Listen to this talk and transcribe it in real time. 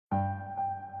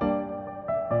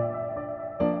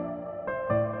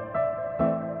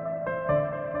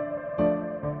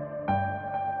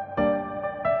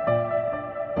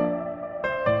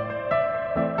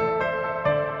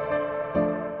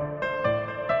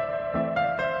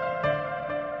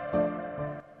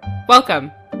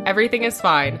Welcome. Everything is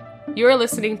fine. You are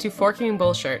listening to Forkin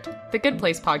Bullshirt, the Good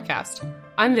Place podcast.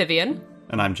 I'm Vivienne.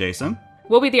 And I'm Jason.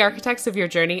 We'll be the architects of your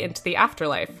journey into the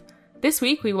afterlife. This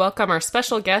week, we welcome our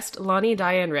special guest, Lani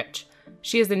Diane Rich.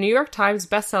 She is the New York Times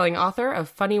bestselling author of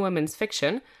funny women's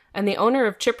fiction and the owner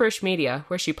of Chipperish Media,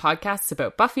 where she podcasts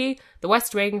about Buffy, The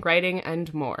West Wing, writing,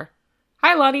 and more.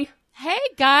 Hi, Lani. Hey,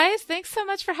 guys. Thanks so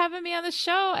much for having me on the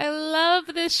show. I love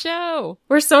this show.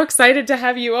 We're so excited to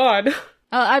have you on.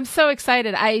 I'm so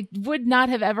excited. I would not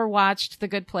have ever watched The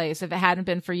Good Place if it hadn't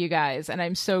been for you guys. And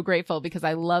I'm so grateful because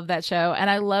I love that show and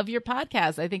I love your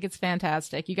podcast. I think it's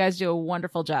fantastic. You guys do a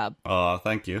wonderful job. Oh,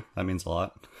 thank you. That means a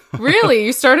lot. Really?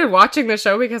 You started watching the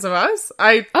show because of us?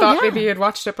 I thought maybe you had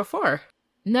watched it before.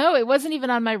 No, it wasn't even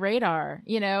on my radar,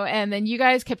 and then you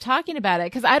guys kept talking about it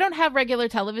because I don't have regular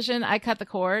television. I cut the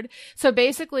cord. So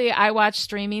basically I watch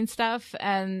streaming stuff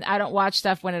and I don't watch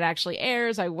stuff when it actually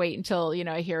airs. I wait until,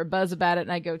 I hear a buzz about it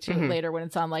and I go to it later when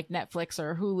it's on like Netflix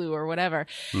or Hulu or whatever.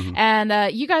 Mm-hmm.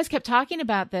 And you guys kept talking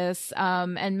about this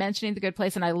and mentioning The Good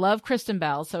Place. And I love Kristen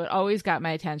Bell. So it always got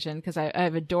my attention because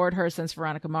I've adored her since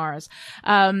Veronica Mars.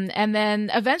 And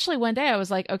then eventually one day I was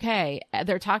like, okay,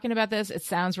 they're talking about this. It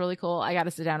sounds really cool. I got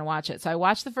to sit down and watch it. So I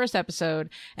watched the first episode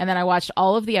and then I watched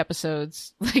all of the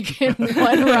episodes like in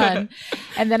one run.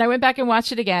 And then I went back and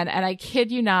watched it again. And I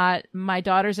kid you not, my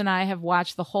daughters and I have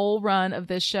watched the whole run of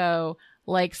this show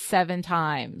like 7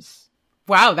 times.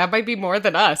 Wow, that might be more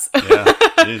than us. Yeah,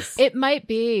 it is. It might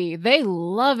be. They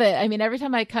love it. I mean, every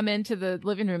time I come into the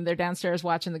living room, they're downstairs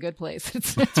watching The Good Place.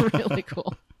 It's really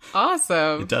cool.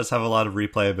 Awesome. It does have a lot of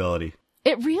replayability.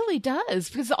 It really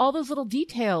does, because all those little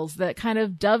details that kind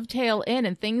of dovetail in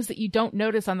and things that you don't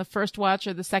notice on the first watch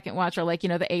or the second watch or like, the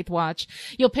 8th watch,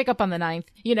 you'll pick up on the 9th,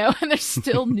 and there's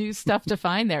still new stuff to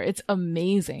find there. It's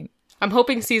amazing. I'm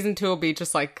hoping season 2 will be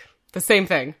just like the same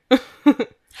thing.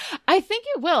 I think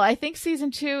it will. I think season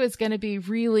 2 is going to be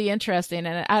really interesting.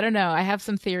 And I don't know. I have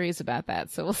some theories about that.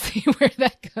 So we'll see where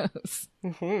that goes.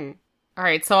 Mm-hmm. All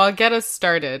right, so I'll get us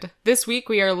started. This week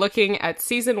we are looking at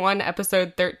Season 1,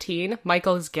 Episode 13,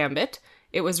 Michael's Gambit.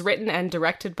 It was written and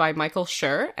directed by Michael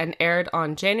Schur and aired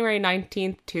on January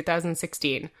 19th,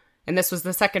 2016. And this was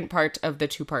the second part of the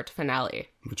 2-part finale.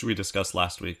 Which we discussed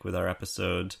last week with our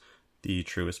episode, The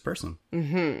Truest Person.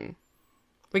 Mm-hmm.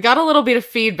 We got a little bit of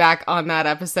feedback on that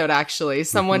episode, actually.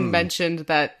 Someone mentioned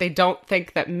that they don't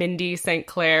think that Mindy St.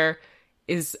 Clair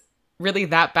is really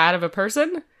that bad of a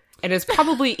person. And is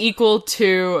probably equal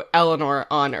to Eleanor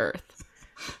on Earth.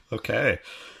 Okay.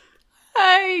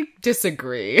 I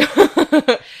disagree.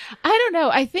 I don't know.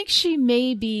 I think she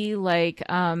may be like,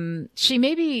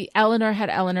 Eleanor had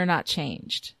Eleanor not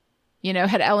changed.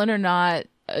 Had Eleanor not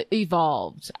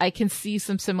evolved. I can see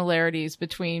some similarities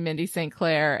between Mindy St.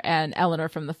 Clair and Eleanor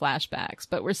from the flashbacks.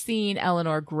 But we're seeing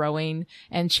Eleanor growing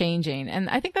and changing. And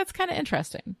I think that's kind of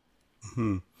interesting.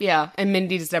 Mm-hmm. Yeah, and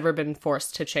Mindy's never been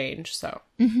forced to change, so.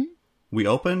 Mm-hmm. We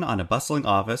open on a bustling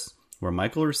office where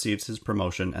Michael receives his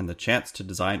promotion and the chance to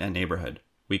design a neighborhood.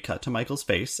 We cut to Michael's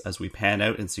face as we pan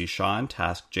out and see Sean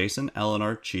task Jason,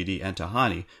 Eleanor, Chidi, and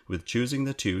Tahani with choosing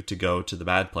the 2 to go to the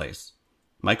bad place.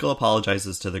 Michael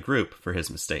apologizes to the group for his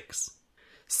mistakes.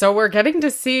 So we're getting to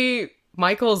see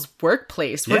Michael's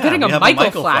workplace. We're Yeah, getting we a have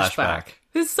Michael flashback.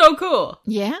 This is so cool.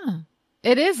 Yeah.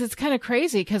 It is. It's kind of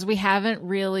crazy because we haven't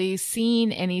really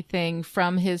seen anything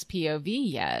from his POV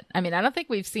yet. I mean, I don't think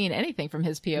we've seen anything from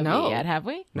his POV yet, have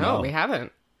we? No, we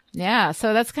haven't. Yeah,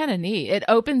 so that's kind of neat. It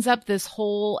opens up this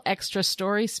whole extra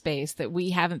story space that we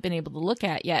haven't been able to look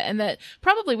at yet and that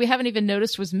probably we haven't even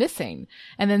noticed was missing.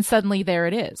 And then suddenly there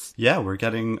it is. Yeah, we're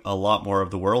getting a lot more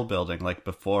of the world building. Like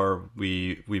before,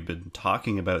 we've been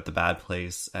talking about the bad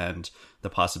place and the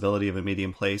possibility of a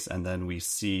medium place, and then we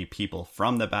see people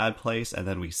from the bad place, and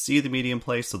then we see the medium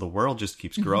place, so the world just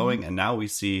keeps growing, and now we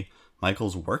see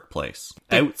Michael's workplace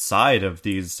outside of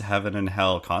these heaven and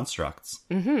hell constructs.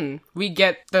 Mm-hmm. We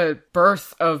get the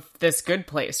birth of this good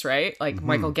place, right? Like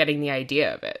Michael getting the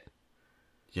idea of it.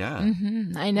 Yeah.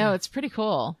 Mm-hmm. I know, it's pretty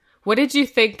cool. What did you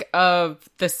think of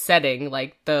the setting,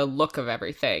 like the look of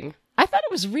everything? I thought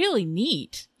it was really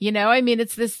neat. I mean,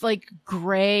 it's this like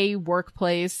gray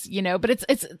workplace, but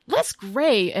it's less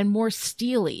gray and more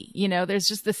steely. There's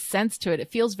just this sense to it. It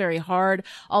feels very hard.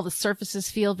 All the surfaces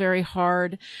feel very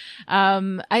hard.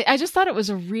 I just thought it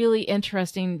was a really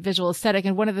interesting visual aesthetic.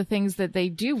 And one of the things that they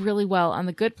do really well on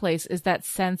The Good Place is that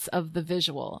sense of the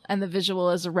visual, and the visual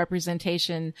is a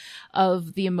representation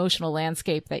of the emotional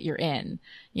landscape that you're in,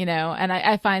 and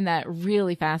I find that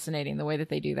really fascinating, the way that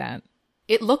they do that.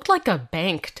 It looked like a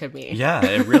bank to me. Yeah,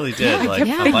 it really did. Like a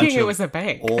bunch it of was a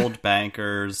bank. Old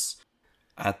bankers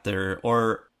at their,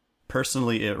 or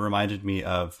personally, it reminded me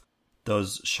of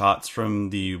those shots from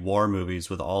the war movies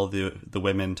with all the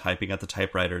women typing at the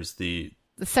typewriters, the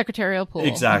secretarial pool.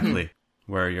 Exactly.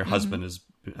 Where your husband has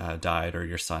died or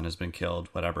your son has been killed,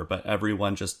 whatever. But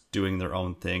everyone just doing their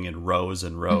own thing in rows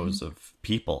and rows of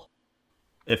people.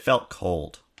 It felt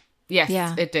cold.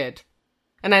 Yes, it did.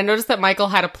 And I noticed that Michael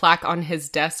had a plaque on his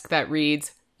desk that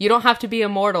reads, "You don't have to be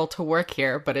immortal to work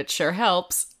here, but it sure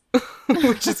helps."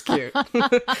 Which is cute.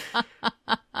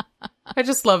 I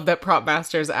just love that prop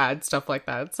masters add stuff like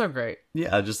that. It's so great.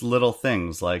 Yeah, just little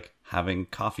things like having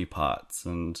coffee pots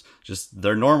and just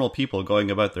they're normal people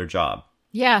going about their job.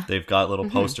 Yeah. They've got little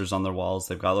posters on their walls.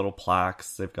 They've got little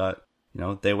plaques. They've got,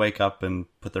 they wake up and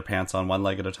put their pants on one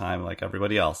leg at a time like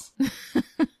everybody else.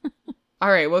 All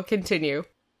right, we'll continue.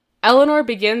 Eleanor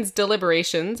begins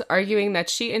deliberations, arguing that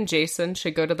she and Jason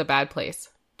should go to the bad place.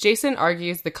 Jason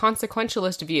argues the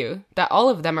consequentialist view that all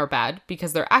of them are bad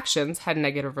because their actions had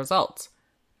negative results.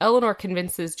 Eleanor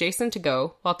convinces Jason to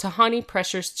go, while Tahani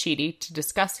pressures Chidi to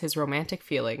discuss his romantic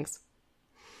feelings.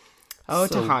 Oh,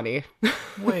 so, Tahani.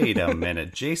 Wait a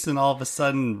minute. Jason all of a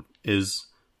sudden is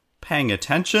paying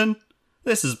attention?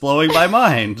 This is blowing my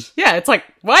mind. Yeah, it's like,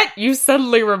 what? You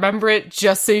suddenly remember it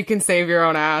just so you can save your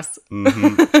own ass.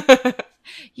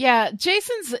 Yeah,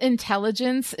 Jason's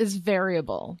intelligence is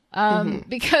variable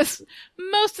because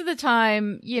most of the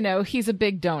time, he's a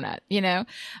big donut,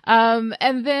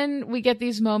 and then we get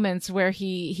these moments where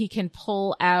he can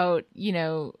pull out,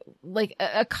 like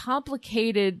a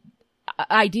complicated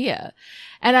idea.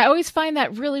 And I always find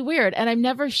that really weird. And I'm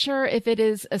never sure if it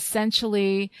is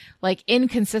essentially like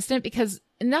inconsistent because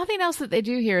nothing else that they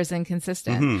do here is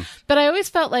inconsistent. But I always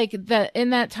felt like that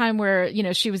in that time where,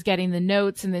 she was getting the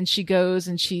notes and then she goes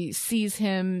and she sees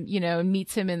him,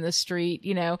 meets him in the street,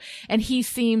 and he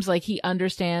seems like he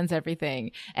understands everything.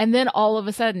 And then all of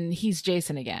a sudden he's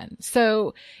Jason again.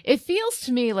 So it feels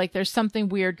to me like there's something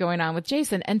weird going on with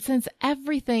Jason. And since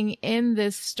everything in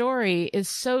this story is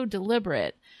so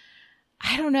deliberate,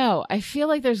 I don't know. I feel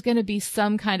like there's going to be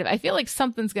I feel like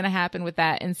something's going to happen with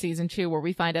that in season 2 where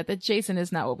we find out that Jason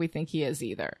is not what we think he is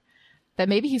either. That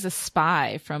maybe he's a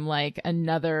spy from like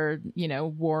another,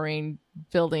 warring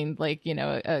building, like,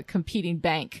 a competing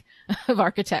bank of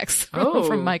architects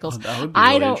from Michael's. That would be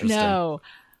really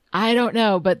I don't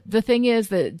know. But the thing is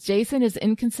that Jason is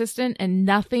inconsistent and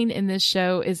nothing in this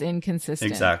show is inconsistent.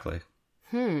 Exactly.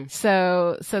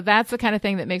 So that's the kind of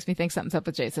thing that makes me think something's up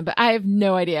with Jason, but I have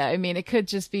no idea. I mean, it could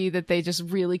just be that they just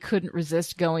really couldn't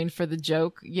resist going for the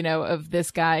joke, of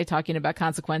this guy talking about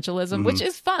consequentialism, which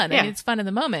is fun. Yeah. I mean, it's fun in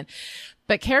the moment,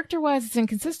 but character-wise, it's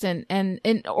inconsistent. And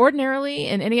ordinarily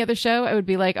in any other show, I would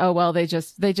be like, oh, well, they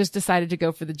just decided to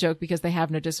go for the joke because they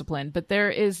have no discipline. But there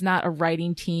is not a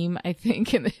writing team, I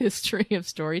think, in the history of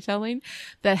storytelling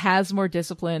that has more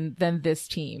discipline than this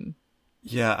team.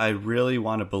 Yeah, I really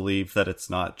want to believe that it's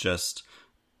not just,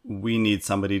 we need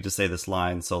somebody to say this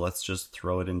line, so let's just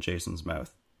throw it in Jason's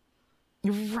mouth.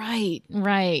 Right.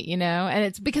 And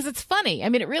it's because it's funny. I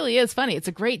mean, it really is funny. It's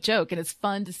a great joke, and it's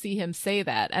fun to see him say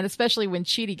that. And especially when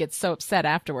Chidi gets so upset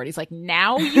afterward. He's like,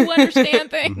 now you understand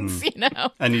things,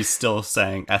 And he's still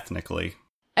saying ethnically.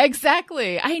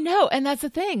 Exactly. I know. And that's the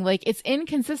thing. Like, it's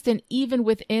inconsistent even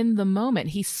within the moment.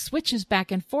 He switches back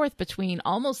and forth between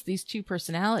almost these two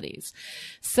personalities.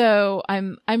 So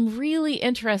I'm really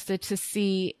interested to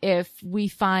see if we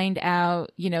find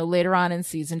out, later on in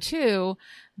season 2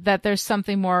 that there's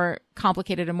something more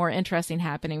complicated and more interesting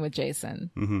happening with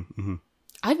Jason.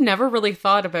 I've never really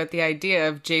thought about the idea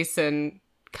of Jason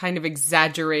kind of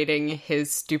exaggerating his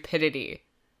stupidity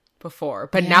before,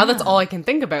 but now that's all I can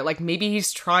think about. Like, maybe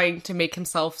he's trying to make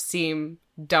himself seem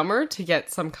dumber to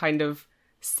get some kind of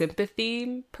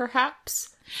sympathy,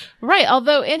 perhaps. Right.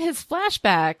 Although in his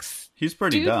flashbacks, he's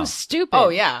pretty dude dumb. Was stupid. Oh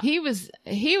yeah, he was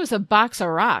a box of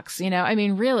rocks. I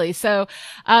mean, really. So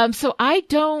I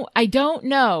don't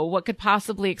know what could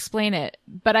possibly explain it,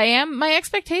 but my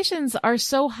expectations are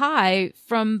so high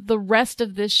from the rest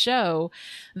of this show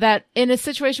that in a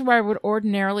situation where I would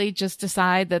ordinarily just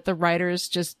decide that the writers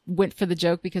just went for the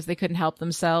joke because they couldn't help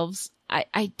themselves,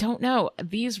 I don't know.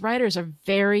 These writers are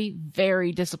very,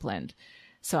 very disciplined.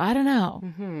 So I don't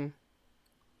know.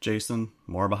 Jason,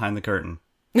 more behind the curtain.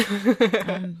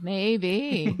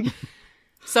 Maybe.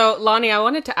 So, Lani, I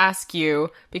wanted to ask you,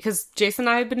 because Jason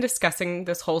and I have been discussing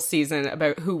this whole season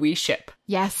about who we ship.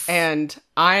 Yes. And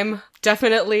I'm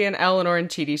definitely an Eleanor and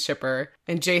Chidi shipper,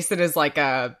 and Jason is like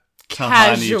a Tahani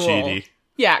casual... Chidi.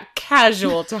 Yeah,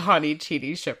 casual Tahani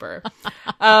Chidi shipper.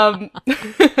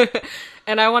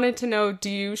 And I wanted to know, do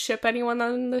you ship anyone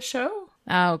on the show?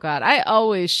 Oh God, I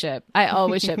always ship,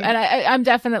 and I'm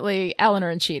definitely Eleanor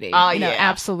and Chidi. Oh, yeah,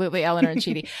 absolutely Eleanor and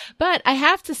Chidi. But I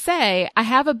have to say, I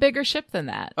have a bigger ship than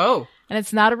that. Oh, and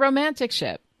it's not a romantic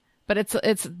ship, but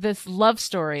it's this love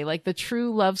story, like the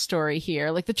true love story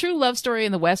here. Like the true love story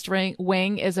in the West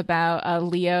Wing is about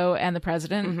Leo and the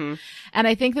president, and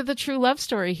I think that the true love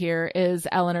story here is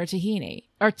Eleanor Tahani.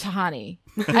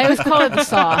 I always call her the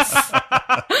sauce.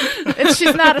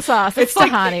 She's not a sauce. It's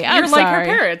like Tahani. You're like her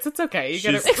parents. It's okay.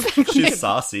 She's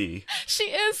saucy. She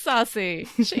is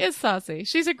saucy.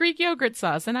 She's a Greek yogurt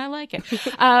sauce, and I like it.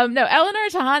 No, Eleanor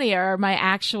and Tahani are my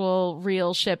actual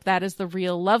real ship. That is the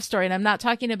real love story. And I'm not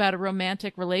talking about a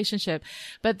romantic relationship,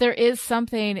 but there is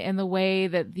something in the way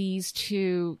that these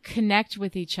two connect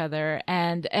with each other.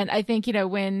 And I think,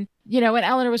 when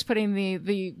Eleanor was putting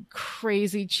the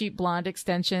crazy cheap blonde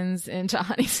extensions into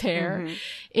Tahani's hair,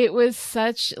 it was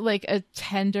such like a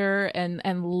tender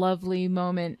and lovely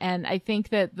moment. And I think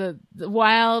that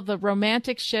while the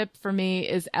romantic ship for me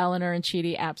is Eleanor and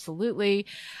Chidi, absolutely,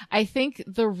 I think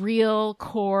the real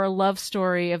core love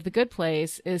story of The Good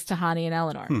Place is Tahani and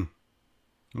Eleanor.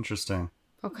 Interesting.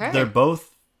 Okay. They're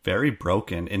both very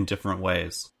broken in different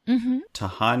ways.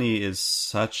 Tahani is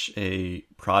such a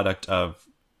product of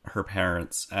her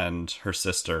parents and her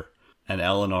sister, and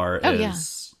Eleanor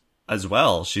is as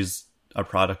well. She's a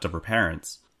product of her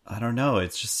parents. I don't know.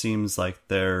 It just seems like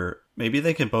maybe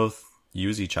they can both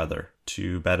use each other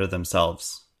to better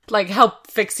themselves. Like help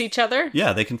fix each other?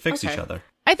 Yeah, they can fix each other.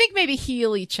 I think maybe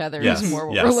heal each other is more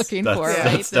what we're looking for. Right?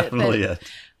 That's definitely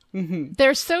it.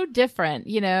 They're so different,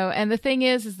 and the thing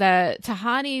is that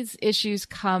Tahani's issues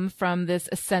come from this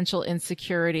essential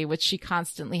insecurity, which she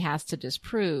constantly has to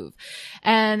disprove.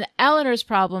 And Eleanor's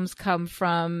problems come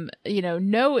from,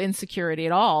 no insecurity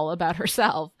at all about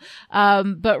herself,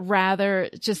 but rather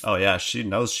just... Oh, yeah, she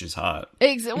knows she's hot.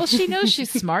 Well, she knows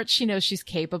she's smart. She knows she's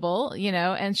capable,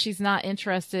 and she's not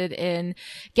interested in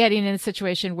getting in a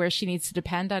situation where she needs to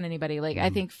depend on anybody. Like, I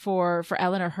think for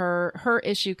Eleanor, her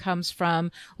issue comes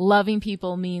from loving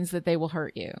people means that they will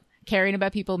hurt you. Caring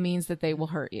about people means that they will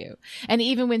hurt you. And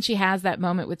even when she has that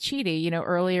moment with Chidi,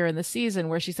 earlier in the season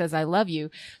where she says, I love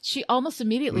you, she almost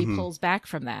immediately pulls back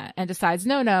from that and decides,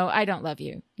 no, I don't love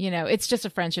you. It's just a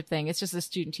friendship thing. It's just a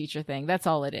student teacher thing. That's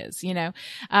all it is,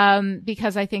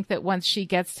 because I think that once she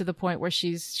gets to the point where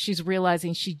she's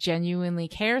realizing she genuinely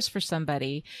cares for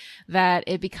somebody, that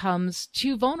it becomes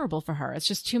too vulnerable for her. It's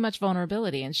just too much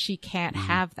vulnerability, and she can't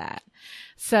have that.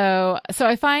 So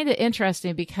I find it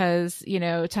interesting because,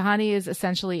 Tahani is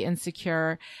essentially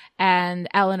insecure and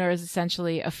Eleanor is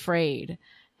essentially afraid.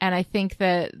 And I think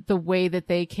that the way that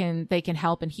they can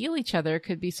help and heal each other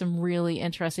could be some really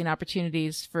interesting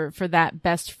opportunities for that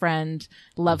best friend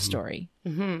love story.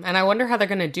 And I wonder how they're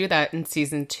going to do that in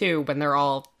season 2 when they're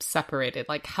all separated,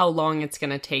 like how long it's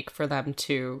going to take for them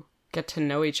to get to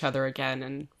know each other again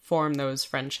and form those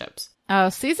friendships. Oh,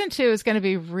 season 2 is going to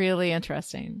be really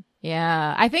interesting.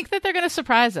 Yeah, I think that they're going to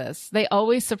surprise us. They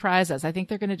always surprise us. I think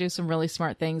they're going to do some really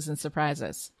smart things and surprise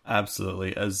us.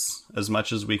 Absolutely. As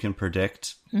much as we can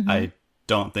predict, I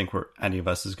don't think any of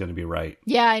us is going to be right.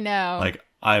 Yeah, I know. Like,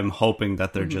 I'm hoping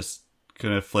that they're just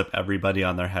going to flip everybody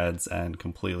on their heads and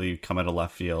completely come out of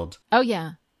left field. Oh,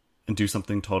 yeah. And do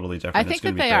something totally different. I think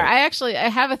that they are. I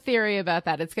have a theory about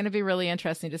that. It's going to be really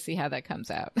interesting to see how that comes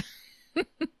out.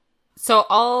 So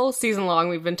all season long,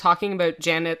 we've been talking about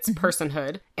Janet's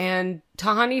personhood, and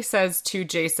Tahani says to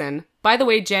Jason, by the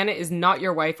way, Janet is not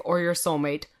your wife or your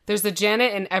soulmate. There's a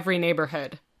Janet in every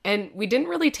neighborhood. And we didn't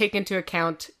really take into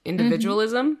account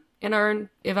individualism in our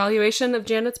evaluation of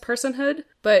Janet's personhood,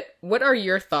 but what are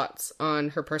your thoughts on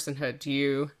her personhood? Do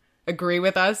you agree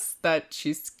with us that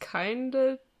she's kind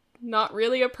of not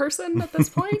really a person at this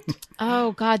point?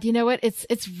 Oh God, you know what?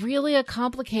 It's really a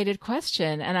complicated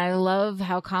question, and I love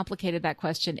how complicated that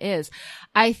question is.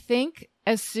 I think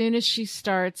as soon as she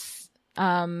starts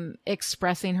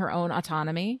expressing her own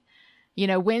autonomy,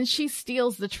 when she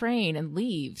steals the train and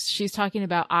leaves, she's talking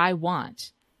about I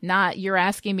want, not you're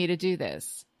asking me to do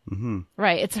this.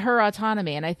 Right? It's her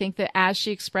autonomy, and I think that as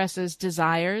she expresses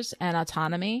desires and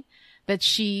autonomy, that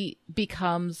she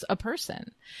becomes a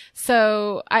person.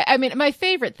 So, I mean, one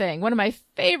of my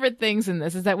favorite things in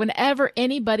this is that whenever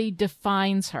anybody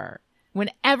defines her,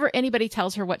 whenever anybody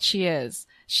tells her what she is,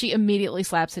 she immediately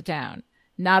slaps it down.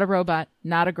 Not a robot,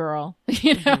 not a girl,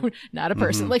 not a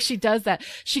person. Like, she does that.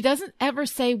 She doesn't ever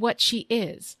say what she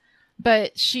is,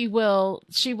 but she will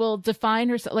define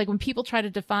herself. Like, when people try to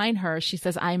define her, she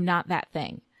says, I'm not that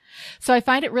thing. So I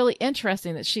find it really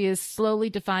interesting that she is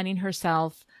slowly defining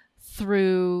herself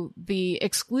through the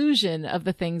exclusion of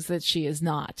the things that she is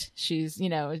not. She's,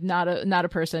 not a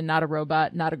person, not a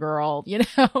robot, not a girl,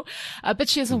 but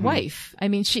she is a wife. I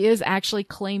mean, she is actually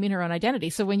claiming her own identity.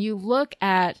 So when you look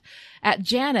at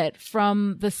Janet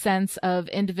from the sense of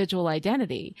individual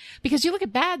identity, because you look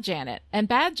at bad Janet, and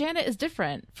bad Janet is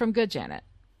different from good Janet.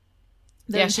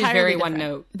 She's very one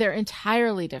note. They're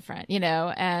entirely different,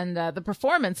 and the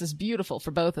performance is beautiful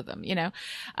for both of them,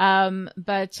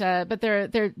 but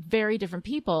they're very different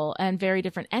people and very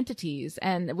different entities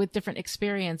and with different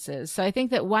experiences. So I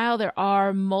think that while there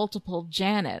are multiple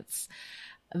Janets,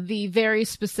 the very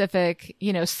specific,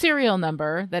 serial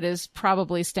number that is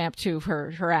probably stamped to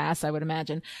her ass, I would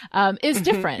imagine, is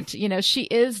different. She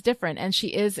is different, and she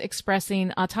is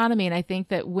expressing autonomy. And I think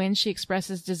that when she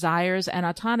expresses desires and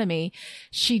autonomy,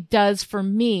 she does, for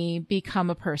me, become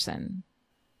a person.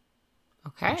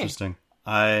 Okay. Interesting.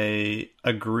 I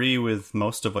agree with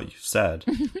most of what you said.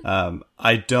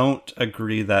 I don't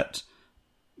agree that,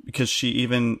 because she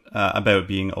even, about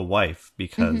being a wife,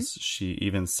 because she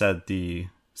even said the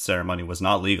ceremony was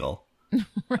not legal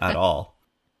at all.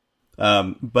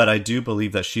 But I do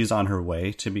believe that she's on her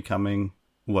way to becoming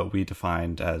what we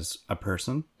defined as a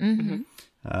person.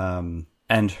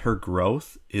 And her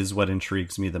growth is what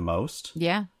intrigues me the most.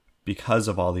 Yeah. Because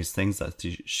of all these things that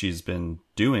she's been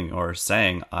doing or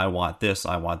saying, I want this,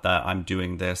 I want that, I'm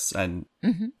doing this. And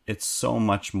it's so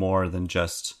much more than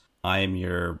just, I am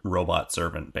your robot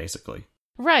servant, basically.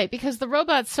 Right, because the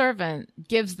robot servant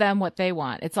gives them what they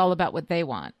want. It's all about what they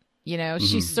want.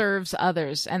 She serves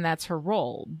others, and that's her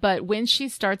role. But when she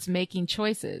starts making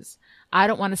choices, I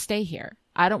don't want to stay here.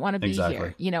 I don't want to be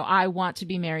here. I want to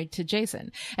be married to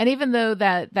Jason. And even though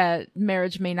that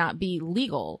marriage may not be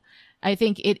legal, I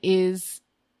think it is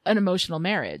an emotional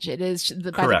marriage. It is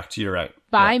correct. You're right.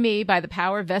 By me, by the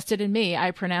power vested in me,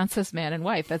 I pronounce us man and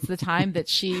wife. That's the time that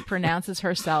she pronounces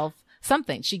herself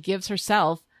something. She gives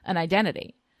herself an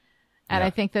identity. And I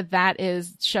think that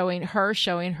is showing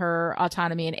her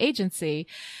autonomy and agency.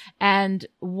 And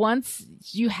once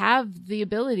you have the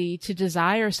ability to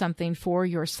desire something for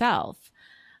yourself,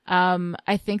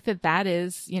 I think that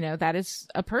is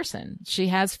a person. She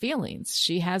has feelings.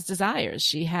 She has desires.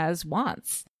 She has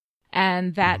wants.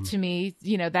 And that to me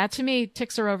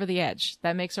ticks her over the edge.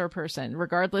 That makes her a person,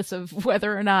 regardless of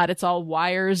whether or not it's all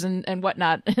wires and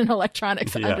whatnot and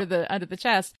electronics under the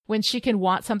chest. When she can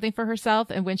want something for herself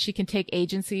and when she can take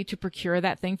agency to procure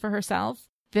that thing for herself,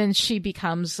 then she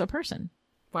becomes a person.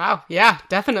 Wow. Yeah,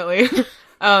 definitely.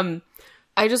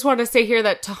 I just want to say here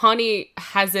that Tahani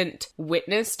hasn't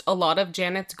witnessed a lot of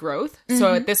Janet's growth.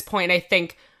 So at this point, I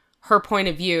think her point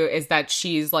of view is that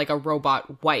she's like a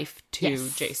robot wife to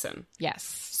Jason. Yes.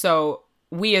 So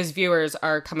we as viewers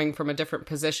are coming from a different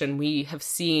position. We have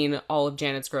seen all of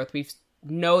Janet's growth. We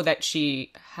know that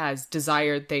she has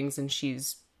desired things and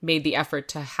she's made the effort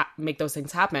to make those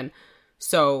things happen.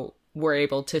 So we're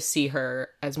able to see her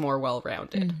as more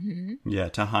well-rounded. Yeah,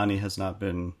 Tahani has not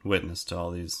been witness to all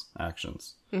these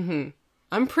actions.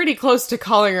 I'm pretty close to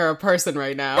calling her a person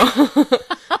right now.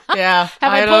 Yeah.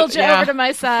 Have I pulled you over to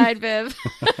my side, Viv?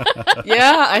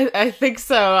 Yeah, I think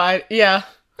so.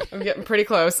 I'm getting pretty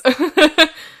close.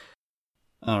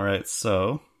 All right,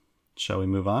 so shall we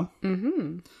move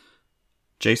on?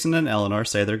 Jason and Eleanor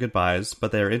say their goodbyes,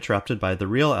 but they are interrupted by the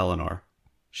real Eleanor.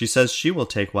 She says she will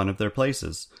take one of their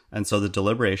places, and so the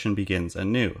deliberation begins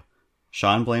anew.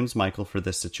 Sean blames Michael for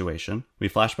this situation. We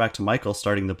flash back to Michael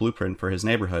starting the blueprint for his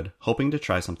neighborhood, hoping to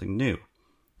try something new.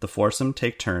 The foursome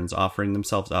take turns offering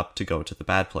themselves up to go to the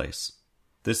bad place.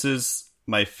 This is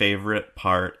my favorite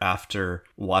part after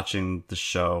watching the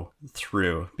show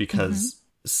through, because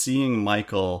seeing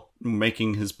Michael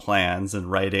making his plans and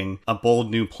writing a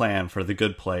bold new plan for the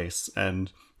good place,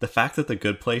 and the fact that the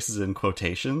good place is in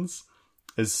quotations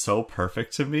is so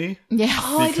perfect to me. Yeah.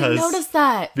 Oh, I didn't notice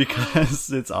that.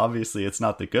 Because it's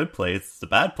not the good place, it's the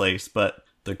bad place, but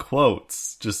the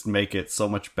quotes just make it so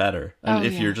much better. And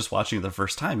if you're just watching it the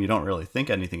first time, you don't really think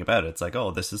anything about it. It's like,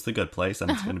 oh, this is the good place,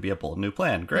 and it's going to be a bold new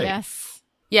plan. Great. Yes.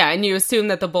 Yeah, and you assume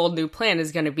that the bold new plan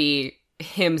is going to be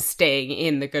him staying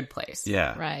in the good place.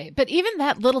 Yeah. Right. But even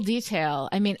that little detail,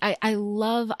 I mean, I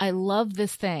love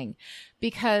this thing,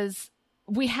 because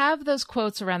we have those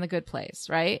quotes around the good place,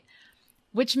 right?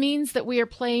 Which means that we are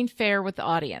playing fair with the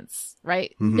audience,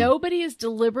 right? Nobody is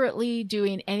deliberately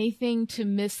doing anything to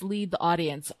mislead the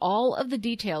audience. All of the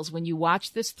details, when you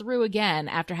watch this through again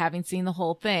after having seen the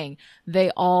whole thing,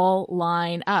 they all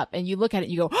line up. And you look at it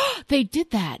and you go, oh, they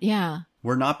did that. Yeah.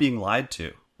 We're not being lied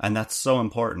to. And that's so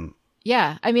important.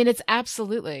 Yeah, I mean, it's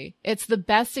the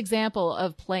best example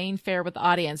of playing fair with the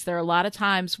audience. There are a lot of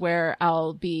times where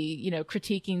I'll be,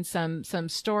 critiquing some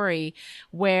story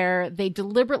where they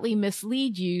deliberately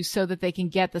mislead you so that they can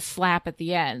get the slap at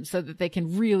the end, so that they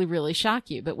can really, really shock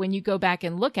you. But when you go back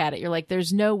and look at it, you're like,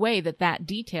 there's no way that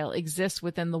detail exists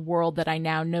within the world that I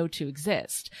now know to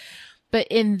exist. But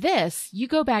in this, you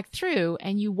go back through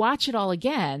and you watch it all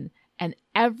again, and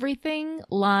everything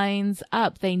lines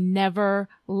up. They never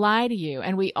lie to you.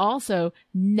 And we also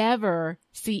never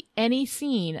see any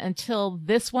scene until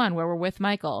this one where we're with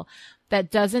Michael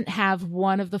that doesn't have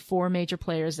one of the 4 major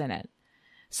players in it.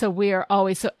 So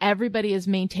everybody is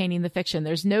maintaining the fiction.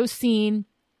 There's no scene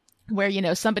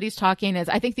where, somebody's talking.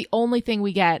 I think the only thing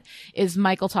we get is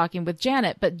Michael talking with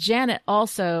Janet, but Janet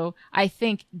also, I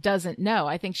think, doesn't know.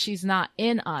 I think she's not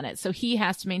in on it. So he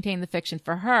has to maintain the fiction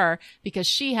for her because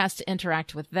she has to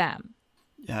interact with them.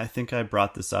 Yeah, I think I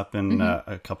brought this up in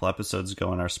a couple episodes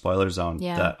ago in our spoiler zone,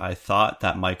 that I thought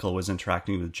that Michael was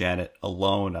interacting with Janet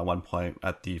alone at one point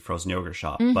at the frozen yogurt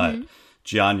shop, but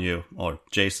Jianyu, or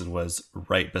Jason, was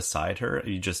right beside her.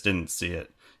 You just didn't see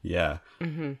it. Yeah.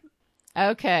 Mm-hmm.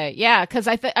 Okay. Yeah. Cause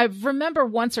I remember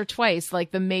once or twice,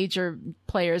 like the major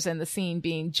players in the scene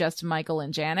being just Michael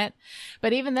and Janet.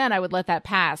 But even then I would let that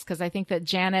pass because I think that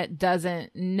Janet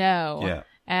doesn't know. Yeah.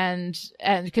 And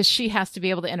cause she has to be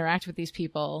able to interact with these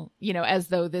people, as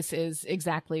though this is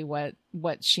exactly what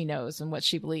she knows and what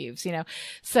she believes,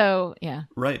 So yeah.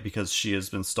 Right. Because she has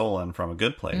been stolen from a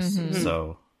good place.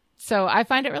 Mm-hmm. So I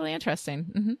find it really interesting.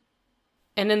 Mm-hmm.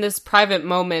 And in this private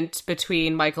moment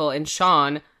between Michael and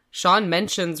Sean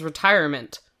mentions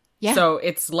retirement. Yeah. So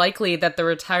it's likely that the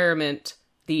retirement,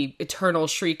 the eternal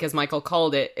shriek, as Michael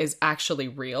called it, is actually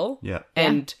real. Yeah.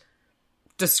 And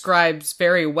describes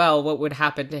very well what would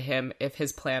happen to him if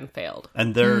his plan failed.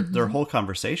 And their whole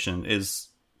conversation is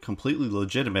completely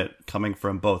legitimate, coming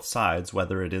from both sides,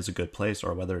 whether it is a good place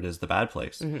or whether it is the bad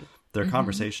place. Mm-hmm. Their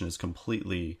conversation is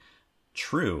completely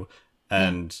true.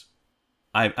 And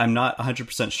I'm not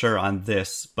 100% sure on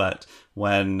this, but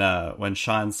when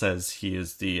Sean says he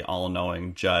is the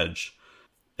all-knowing judge,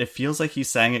 it feels like he's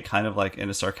saying it kind of like in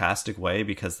a sarcastic way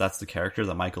because that's the character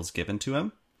that Michael's given to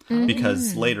him. Mm-hmm.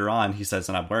 Because later on he says,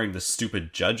 and I'm wearing this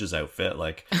stupid judge's outfit,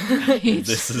 like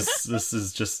this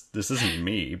isn't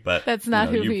me, but that's not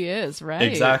who he is, right?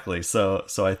 Exactly. So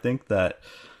I think that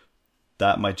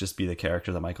might just be the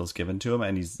character that Michael's given to him,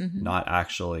 and he's not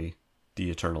actually the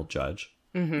eternal judge.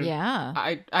 Mm-hmm. Yeah,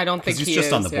 I don't think he's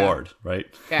just on the board, right?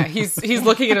 Yeah, he's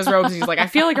looking at his robes. He's like, I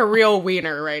feel like a real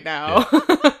wiener right now.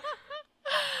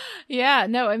 Yeah,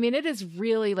 no, I mean, it is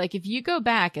really like if you go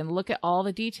back and look at all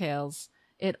the details,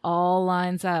 it all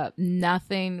lines up.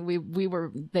 Nothing.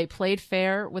 They played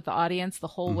fair with the audience the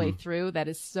whole way through. That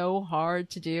is so hard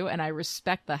to do, and I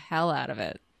respect the hell out of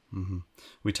it. Mm-hmm.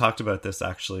 We talked about this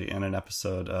actually in an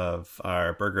episode of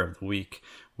our Burger of the Week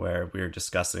where we were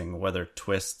discussing whether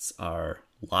twists are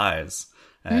lies.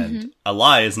 And a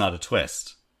lie is not a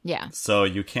twist. Yeah. So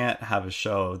you can't have a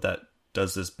show that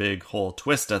does this big whole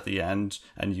twist at the end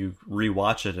and you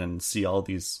rewatch it and see all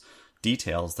these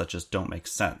details that just don't make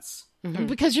sense. Mm-hmm.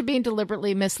 Because you're being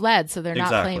deliberately misled, so they're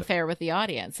not playing fair with the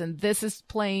audience. And this is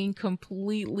playing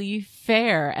completely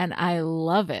fair, and I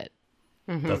love it.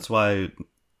 Mm-hmm. That's why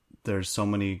there's so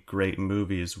many great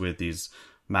movies with these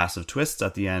massive twists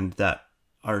at the end that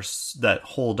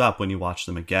hold up when you watch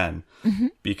them again. Mm-hmm.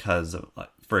 Because of,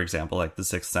 for example, like The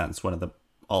Sixth Sense, one of the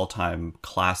all-time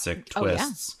classic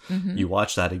twists. Oh, yeah. Mm-hmm. You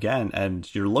watch that again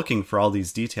and you're looking for all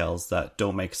these details that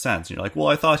don't make sense. You're like, well,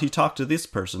 I thought he talked to this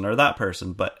person or that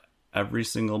person, but every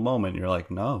single moment you're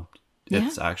like, no,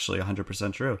 it's actually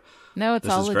 100% true. No, it's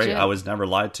all legit. This is great. I was never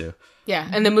lied to. Yeah,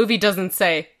 and the movie doesn't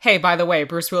say, hey, by the way,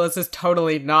 Bruce Willis is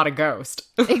totally not a ghost.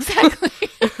 Exactly.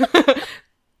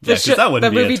 That wouldn't the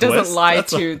be movie a twist. doesnly lie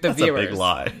to the that's viewers. That's a big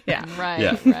lie. Yeah.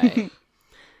 Right.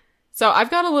 So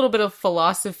I've got a little bit of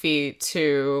philosophy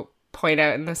to point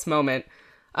out in this moment.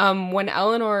 When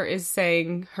Eleanor is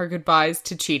saying her goodbyes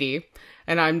to Chidi,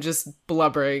 and I'm just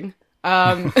blubbering,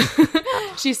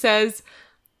 she says,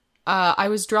 I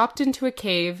was dropped into a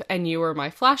cave and you were my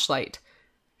flashlight.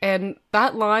 And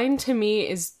that line to me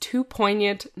is too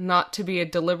poignant not to be a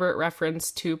deliberate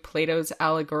reference to Plato's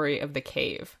allegory of the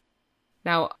cave.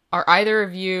 Now, are either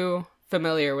of you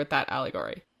familiar with that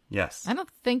allegory? Yes. I don't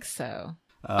think so.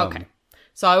 Okay.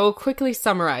 So I will quickly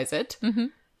summarize it. Mm-hmm.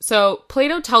 So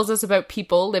Plato tells us about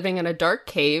people living in a dark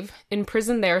cave,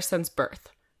 imprisoned there since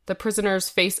birth. The prisoners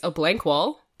face a blank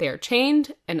wall, they are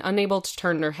chained, and unable to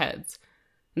turn their heads.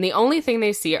 And the only thing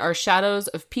they see are shadows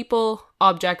of people,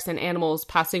 objects, and animals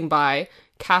passing by,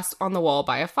 cast on the wall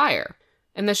by a fire.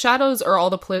 And the shadows are all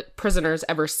the prisoners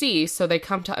ever see, so they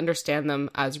come to understand them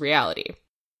as reality.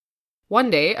 One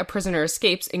day, a prisoner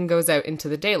escapes and goes out into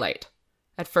the daylight.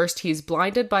 At first, he's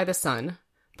blinded by the sun,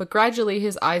 but gradually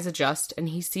his eyes adjust and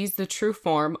he sees the true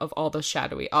form of all the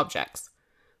shadowy objects.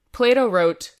 Plato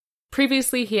wrote,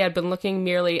 "Previously he had been looking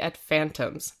merely at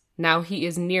phantoms. Now he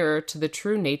is nearer to the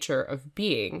true nature of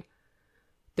being."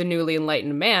 The newly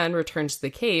enlightened man returns to the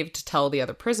cave to tell the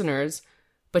other prisoners,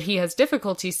 but he has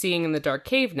difficulty seeing in the dark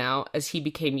cave now as he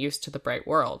became used to the bright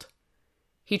world.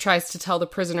 He tries to tell the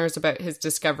prisoners about his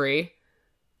discovery,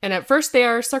 and at first they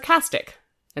are sarcastic,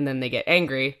 and then they get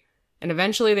angry, and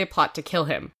eventually they plot to kill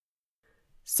him.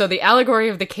 So the allegory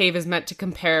of the cave is meant to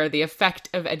compare the effect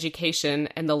of education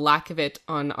and the lack of it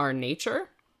on our nature.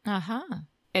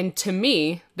 And to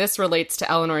me, this relates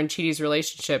to Eleanor and Chidi's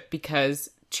relationship because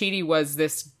Chidi was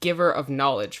this giver of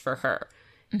knowledge for her.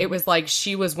 It was like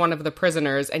she was one of the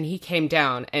prisoners and he came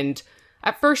down, and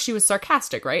at first she was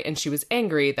sarcastic, right? And she was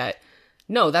angry that,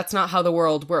 no, that's not how the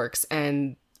world works,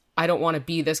 and I don't want to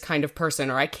be this kind of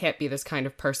person, or I can't be this kind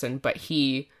of person, but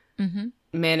he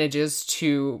manages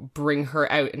to bring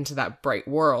her out into that bright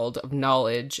world of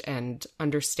knowledge and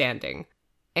understanding.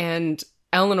 And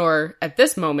Eleanor, at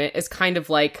this moment, is kind of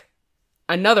like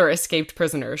another escaped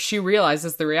prisoner. She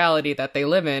realizes the reality that they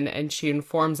live in, and she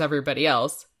informs everybody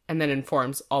else, and then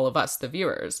informs all of us, the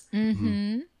viewers.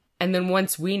 And then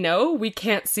once we know, we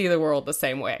can't see the world the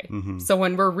same way. So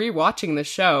when we're rewatching the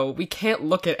show, we can't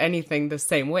look at anything the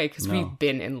same way because we've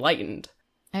been enlightened.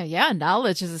 Oh, yeah,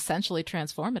 knowledge is essentially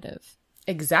transformative.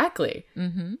 Exactly.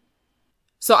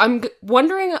 So I'm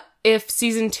wondering if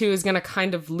season 2 is going to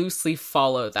kind of loosely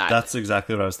follow that. That's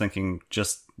exactly what I was thinking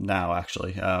just now,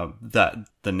 actually. That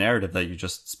the narrative that you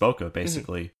just spoke of,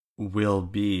 basically, will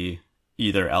be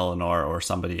either Eleanor or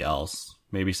somebody else.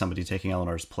 Maybe somebody taking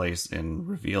Eleanor's place in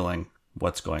revealing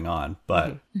what's going on,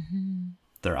 but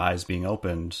their eyes being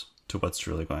opened to what's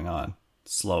truly going on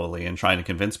slowly and trying to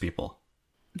convince people.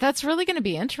 That's really going to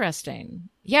be interesting.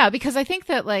 Yeah, because I think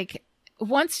that, like,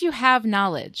 once you have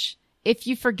knowledge, if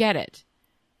you forget it,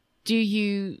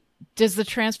 does the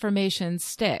transformation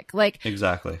stick? Like,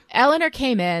 exactly. Eleanor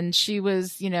came in, she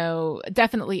was,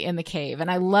 definitely in the cave.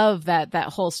 And I love that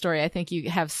whole story. I think you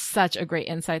have such a great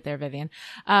insight there, Vivienne.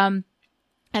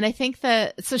 And I think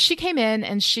so she came in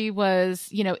and she was,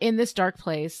 in this dark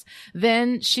place.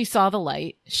 Then she saw the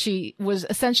light. She was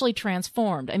essentially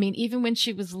transformed. I mean, even when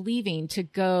she was leaving to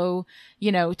go,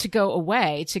 to go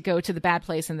away, to go to the bad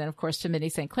place. And then, of course, to Minnie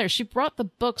St. Clair, she brought the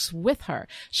books with her.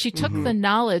 She took the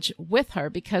knowledge with her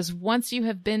because once you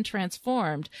have been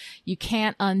transformed, you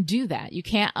can't undo that. You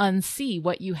can't unsee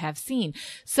what you have seen.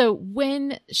 So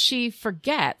when she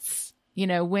forgets,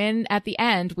 when at the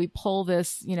end we pull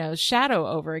this, shadow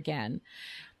over again,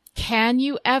 can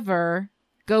you ever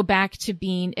go back to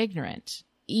being ignorant?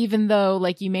 Even though,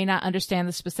 like, you may not understand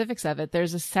the specifics of it,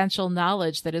 there's essential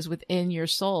knowledge that is within your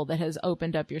soul that has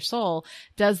opened up your soul.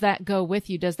 Does that go with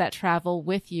you? Does that travel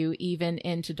with you even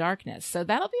into darkness? So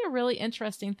that'll be a really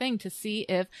interesting thing to see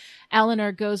if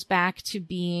Eleanor goes back to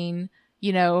being,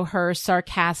 her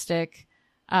sarcastic,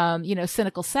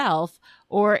 cynical self,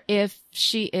 or if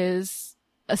she is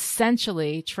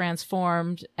essentially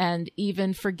transformed, and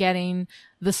even forgetting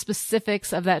the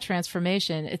specifics of that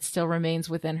transformation, it still remains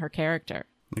within her character.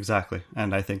 Exactly.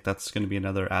 And I think that's going to be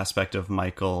another aspect of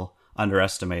Michael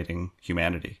underestimating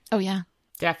humanity. Oh, yeah.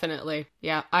 Definitely.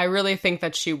 Yeah. I really think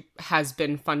that she has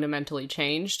been fundamentally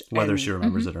changed. Whether she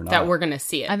remembers it or not. That we're going to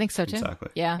see it. I think so, too. Exactly.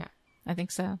 Yeah. I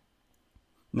think so.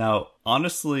 Now,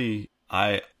 honestly,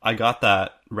 I got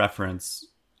that reference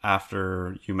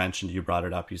after you brought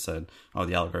it up. You said, oh,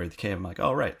 the allegory of the cave. I'm like,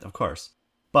 oh, right, of course.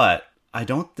 But I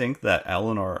don't think that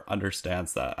Eleanor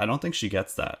understands that. I don't think she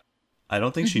gets that. I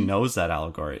don't think she knows that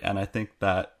allegory. And I think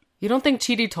that... You don't think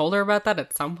Chidi told her about that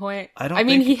at some point? I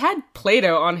mean, he had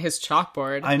Plato on his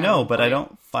chalkboard. I know, but I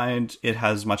don't find it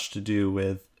has much to do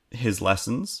with his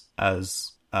lessons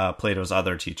as Plato's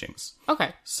other teachings.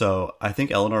 Okay. So I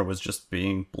think Eleanor was just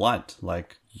being blunt.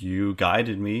 Like, you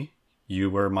guided me. You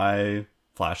were my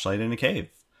flashlight in a cave.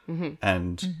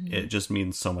 And it just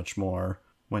means so much more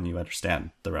when you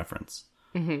understand the reference.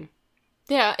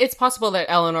 Yeah, it's possible that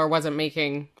Eleanor wasn't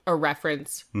making a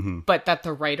reference, but that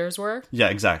the writers were. Yeah,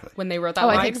 exactly. When they wrote that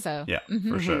line. I think so. Yeah,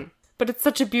 for sure. But it's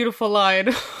such a beautiful line.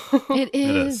 It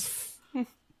is.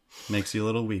 Makes you a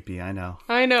little weepy, I know.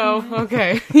 I know.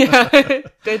 Okay. Yeah,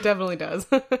 it definitely does.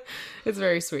 It's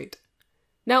very sweet.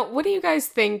 Now, what do you guys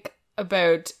think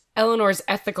about Eleanor's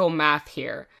ethical math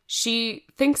here? She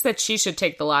thinks that she should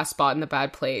take the last spot in the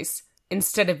bad place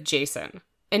instead of Jason.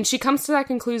 And she comes to that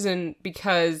conclusion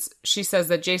because she says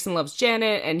that Jason loves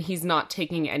Janet and he's not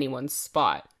taking anyone's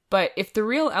spot. But if the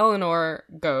real Eleanor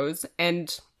goes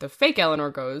and the fake Eleanor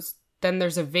goes, then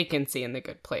there's a vacancy in the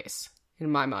good place,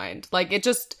 in my mind. Like, it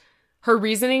just, her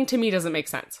reasoning to me doesn't make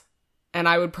sense. And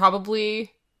I would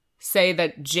probably say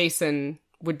that Jason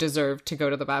would deserve to go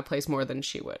to the bad place more than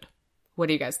she would. What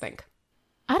do you guys think?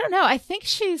 I don't know. I think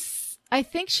she's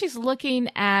looking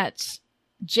at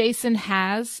Jason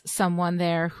has someone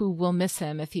there who will miss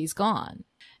him if he's gone.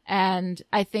 And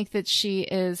I think that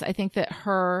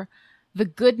the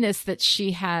goodness that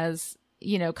she has,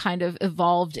 kind of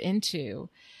evolved into,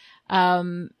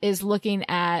 is looking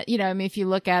at, if you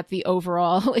look at the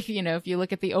overall, if you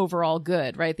look at the overall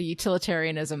good, right? The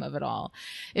utilitarianism of it all.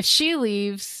 If she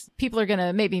leaves, people are going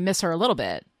to maybe miss her a little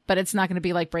bit, but it's not going to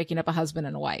be like breaking up a husband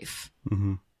and a wife.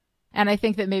 Mm-hmm. And I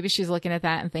think that maybe she's looking at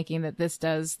that and thinking that this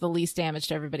does the least damage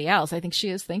to everybody else. I think she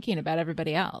is thinking about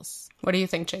everybody else. What do you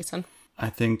think, Jason? I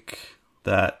think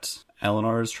that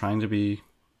Eleanor is trying to be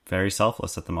very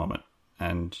selfless at the moment.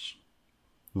 And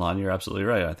Lani, you're absolutely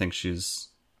right. I think she's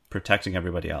protecting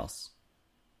everybody else.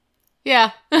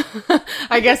 Yeah.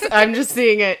 I guess I'm just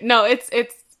seeing it. No,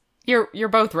 you're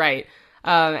both right.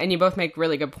 And you both make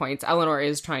really good points. Eleanor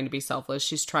is trying to be selfless.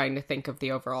 She's trying to think of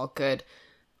the overall good.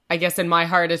 I guess in my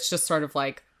heart, it's just sort of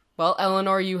like, well,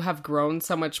 Eleanor, you have grown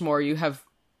so much more. You have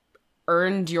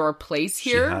earned your place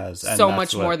here so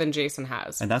much more than Jason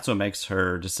has. And that's what makes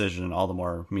her decision all the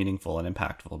more meaningful and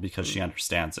impactful, because she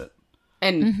understands it.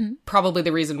 And probably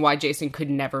the reason why Jason could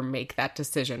never make that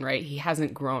decision, right? He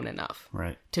hasn't grown enough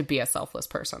to be a selfless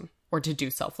person or to do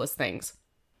selfless things.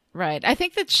 Right. I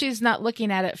think that she's not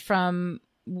looking at it from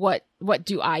what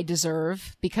do I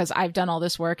deserve, because I've done all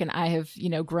this work and I have,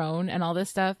 grown and all this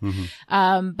stuff.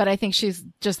 Mm-hmm. But I think she's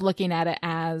just looking at it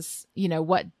as,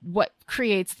 what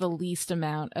creates the least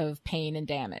amount of pain and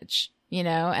damage,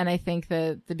 and I think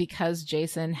that because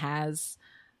Jason has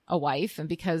a wife and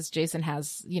because Jason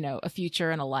has, a future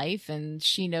and a life, and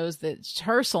she knows that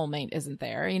her soulmate isn't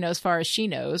there, as far as she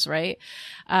knows. Right.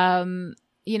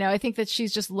 I think that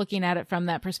she's just looking at it from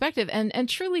that perspective and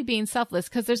truly being selfless,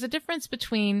 because there's a difference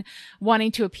between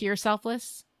wanting to appear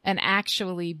selfless and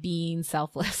actually being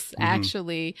selfless,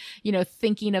 actually,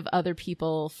 thinking of other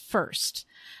people first.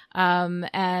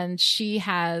 And she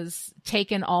has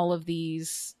taken all of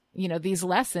these, these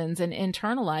lessons and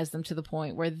internalized them to the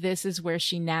point where this is where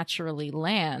she naturally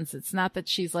lands. It's not that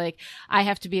she's like, I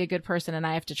have to be a good person and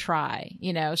I have to try,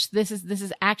 this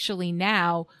is actually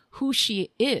now who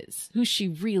she is, who she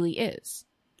really is.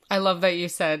 I love that you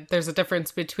said there's a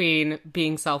difference between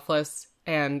being selfless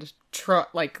and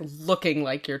looking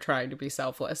like you're trying to be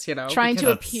selfless, Trying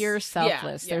to appear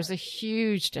selfless. Yeah. There's a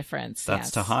huge difference.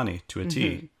 That's Tahani to a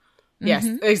T. Yes,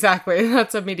 exactly.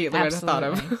 That's immediately what I thought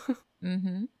of.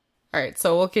 Mm-hmm. All right,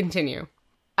 so we'll continue.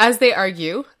 As they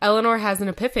argue, Eleanor has an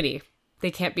epiphany.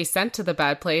 They can't be sent to the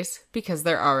bad place because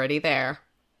they're already there.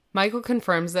 Michael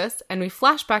confirms this, and we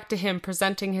flash back to him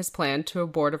presenting his plan to a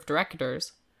board of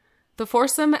directors. The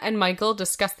foursome and Michael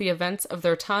discuss the events of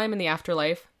their time in the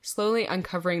afterlife, slowly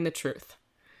uncovering the truth.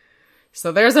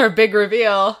 So there's our big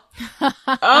reveal.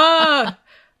 How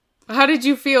did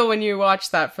you feel when you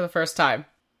watched that for the first time?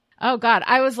 Oh, God.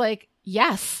 I was like,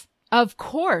 yes, of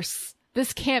course.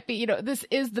 This can't be, this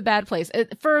is the bad place.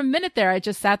 For a minute there, I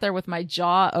just sat there with my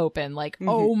jaw open, like,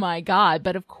 oh my God.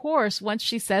 But of course, once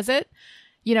she says it,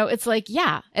 it's like,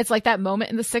 yeah, it's like that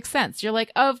moment in The Sixth Sense. You're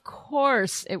like, of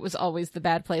course it was always the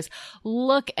bad place.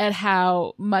 Look at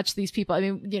how much these people,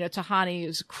 Tahani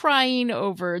was crying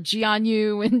over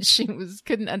Jianyu and she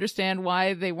couldn't understand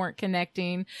why they weren't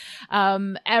connecting.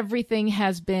 Everything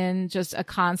has been just a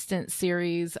constant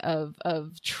series of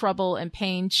trouble and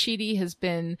pain. Chidi has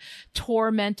been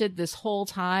tormented this whole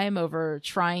time over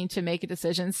trying to make a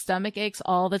decision. Stomach aches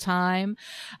all the time.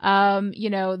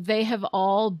 They have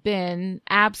all been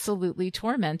absolutely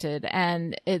tormented,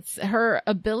 and it's her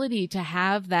ability to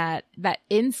have that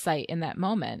insight in that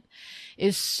moment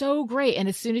is so great. And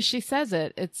as soon as she says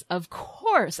it, it's of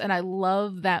course. And I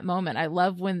love that moment. I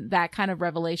love when that kind of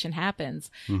revelation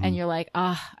happens and you're like,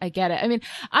 I get it. I mean,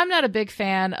 I'm not a big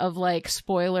fan of like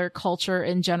spoiler culture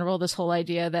in general. This whole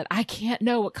idea that I can't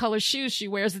know what color shoes she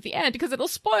wears at the end because it'll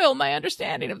spoil my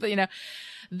understanding of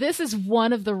this is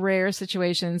one of the rare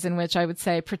situations in which I would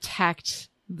say protect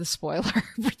the spoiler,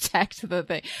 protect the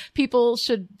thing. People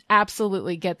should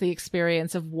absolutely get the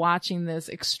experience of watching this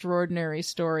extraordinary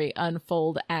story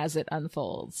unfold as it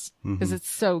unfolds, because it's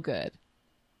so good.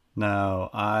 Now,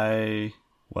 I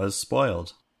was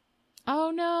spoiled.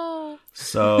 Oh no.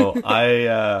 So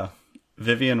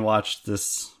Vivienne watched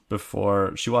this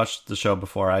before, she watched the show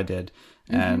before I did,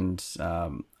 and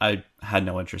I had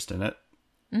no interest in it,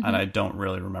 and I don't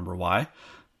really remember why.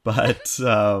 But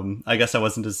I guess I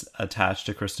wasn't as attached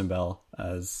to Kristen Bell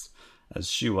as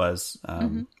she was.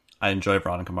 I enjoy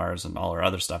Veronica Mars and all her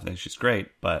other stuff. I think she's great,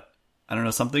 but I don't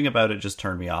know, something about it just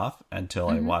turned me off until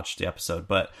I watched the episode.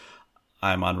 But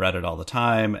I'm on Reddit all the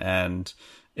time, and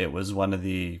it was one of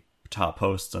the top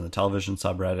posts on the television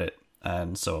subreddit.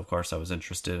 And so, of course, I was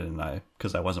interested, and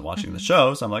because I wasn't watching the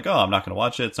show, so I'm like, oh, I'm not going to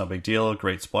watch it. It's no big deal.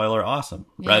 Great spoiler. Awesome.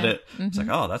 Read it. It's like,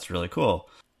 oh, that's really cool.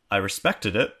 I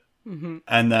respected it.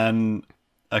 And then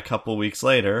a couple weeks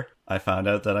later, I found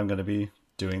out that I'm going to be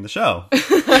doing the show.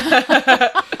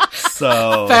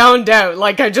 So found out,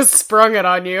 like I just sprung it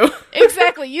on you.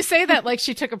 Exactly. You say that like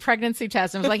she took a pregnancy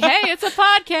test and was like, hey, it's a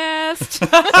podcast.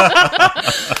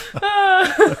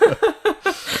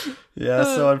 Yeah,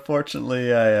 so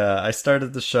unfortunately, I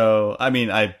started the show. I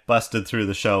mean, I busted through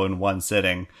the show in one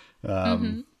sitting.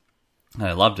 And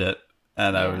I loved it.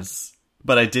 And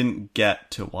but I didn't get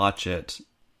to watch it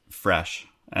fresh.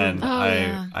 And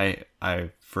I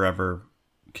forever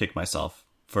kick myself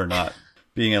for not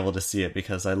being able to see it,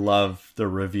 because I love the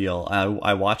reveal.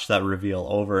 I watched that reveal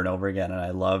over and over again, and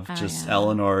I love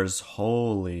Eleanor's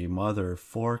holy mother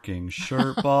forking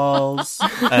shirt balls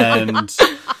and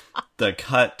the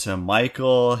cut to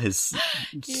Michael, his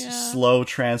slow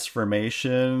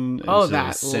transformation, that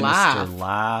his sinister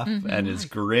laugh and his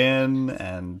grin,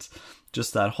 and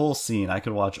just that whole scene I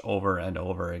could watch over and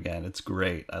over again. It's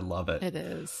great. I love it. It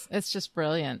is. It's just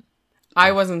brilliant.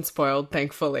 I wasn't spoiled,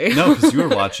 thankfully. No, because you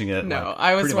were watching it. No,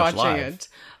 I was watching it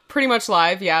pretty much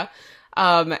live, yeah.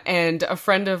 And a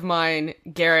friend of mine,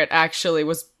 Garrett, actually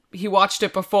he watched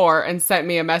it before and sent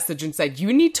me a message and said,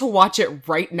 you need to watch it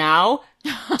right now.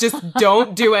 Just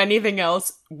don't do anything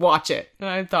else. Watch it. And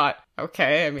I thought,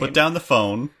 okay, I mean, put down the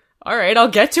phone. All right, I'll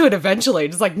get to it eventually.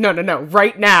 Just like, no,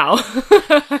 right now.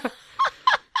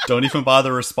 Don't even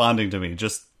bother responding to me.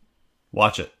 Just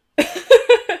watch it.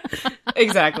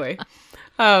 Exactly.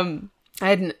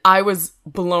 I was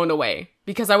blown away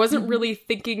because I wasn't really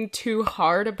thinking too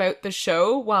hard about the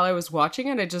show while I was watching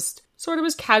it. I just sort of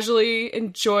was casually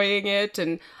enjoying it,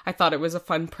 and I thought it was a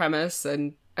fun premise,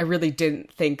 and I really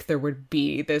didn't think there would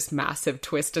be this massive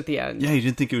twist at the end. Yeah, you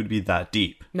didn't think it would be that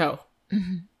deep. No.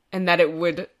 And that it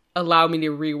would allow me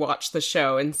to rewatch the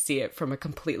show and see it from a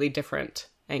completely different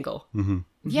angle.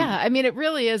 Yeah, I mean, it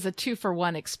really is a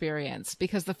 2-for-1 experience,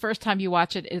 because the first time you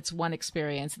watch it, it's one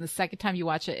experience. And the second time you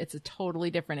watch it, it's a totally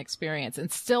different experience,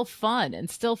 and still fun and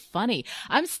still funny.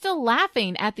 I'm still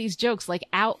laughing at these jokes like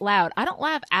out loud. I don't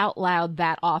laugh out loud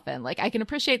that often. Like, I can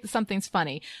appreciate that something's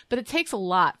funny, but it takes a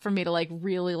lot for me to like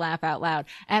really laugh out loud.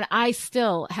 And I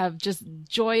still have just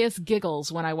joyous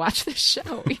giggles when I watch this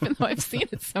show, even though I've seen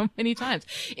it so many times.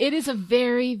 It is a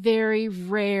very, very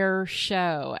rare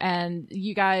show. And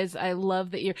you guys, I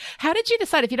love that you're. How did you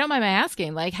decide, if you don't mind my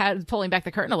asking, like, pulling back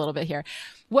the curtain a little bit here,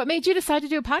 what made you decide to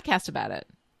do a podcast about it?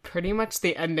 Pretty much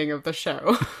the ending of the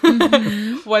show.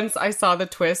 Once I saw the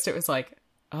twist, it was like,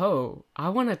 oh, I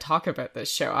want to talk about this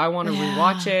show. I want to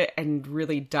rewatch it and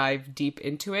really dive deep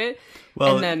into it.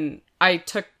 Well, and then I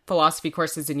took philosophy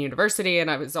courses in university, and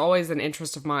it was always an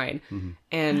interest of mine.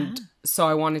 And so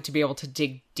I wanted to be able to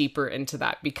dig deeper into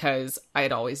that, because I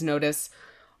had always noticed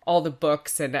all the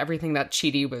books and everything that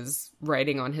Chidi was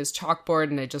writing on his chalkboard,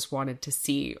 and I just wanted to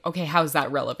see, okay, how's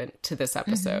that relevant to this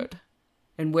episode?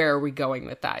 And where are we going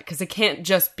with that? Because it can't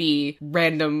just be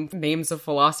random names of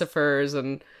philosophers,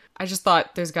 and I just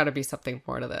thought there's got to be something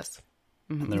more to this.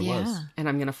 And there was. And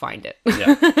I'm going to find it.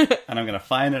 And I'm going to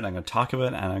find it, and I'm going to talk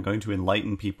about it, and I'm going to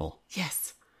enlighten people.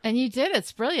 Yes. And you did.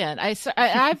 It's brilliant.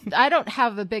 I don't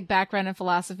have a big background in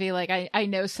philosophy. Like, I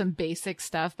know some basic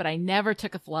stuff, but I never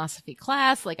took a philosophy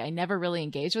class. Like, I never really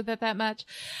engaged with it that much.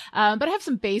 But I have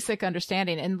some basic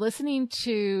understanding, and listening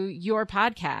to your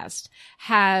podcast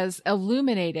has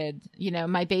illuminated,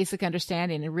 my basic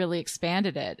understanding and really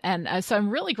expanded it. And so I'm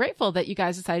really grateful that you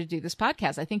guys decided to do this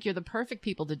podcast. I think you're the perfect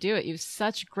people to do it. You have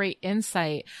such great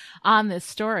insight on this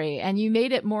story, and you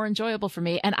made it more enjoyable for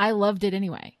me, and I loved it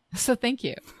anyway. So thank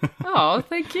you. Oh,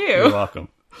 thank you. You're welcome.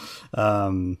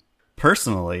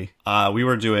 Personally, we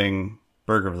were doing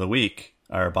Burger of the Week,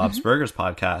 our Bob's Burgers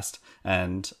podcast,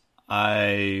 and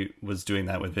I was doing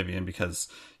that with Vivienne because,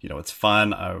 it's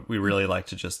fun. We really like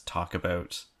to just talk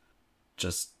about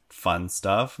just fun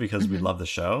stuff because we love the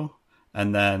show.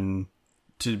 And then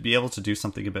to be able to do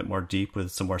something a bit more deep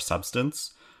with some more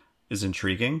substance is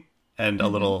intriguing. And a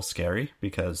little scary,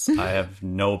 because I have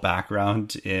no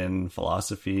background in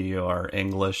philosophy or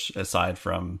English aside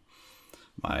from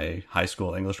my high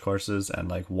school English courses and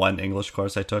like one English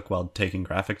course I took while taking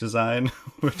graphic design,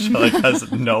 which like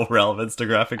has no relevance to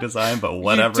graphic design, but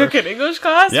whatever. You took an English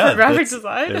class for graphic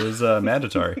design? It was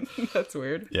mandatory. That's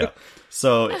weird. Yeah.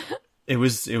 So it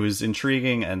was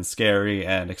intriguing and scary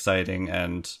and exciting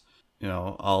and, you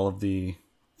know, all of the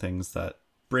things that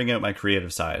bring out my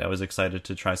creative side. I was excited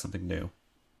to try something new.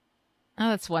 Oh,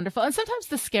 that's wonderful. And sometimes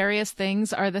the scariest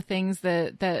things are the things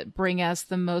that bring us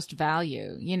the most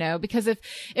value, you know, because if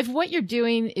what you're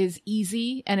doing is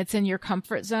easy and it's in your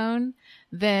comfort zone,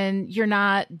 then you're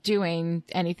not doing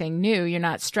anything new. You're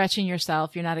not stretching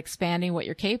yourself. You're not expanding what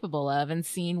you're capable of and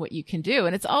seeing what you can do.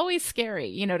 And it's always scary,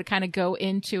 you know, to kind of go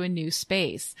into a new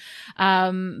space.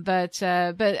 But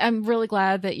I'm really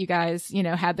glad that you guys, you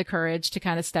know, had the courage to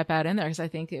kind of step out in there because I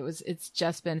think it's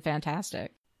just been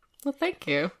fantastic. Well, thank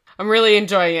you. I'm really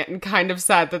enjoying it and kind of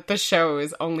sad that the show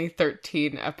is only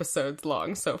 13 episodes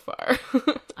long so far.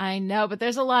 I know, but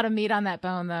there's a lot of meat on that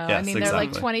bone, though. Yes, I mean, they're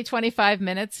like 20, 25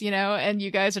 minutes, you know, and you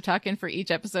guys are talking for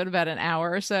each episode about an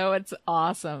hour or so. It's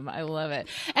awesome. I love it.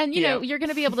 And, you know, you're going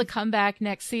to be able to come back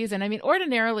next season. I mean,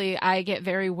 ordinarily, I get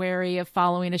very wary of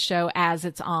following a show as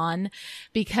it's on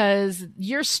because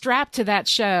you're strapped to that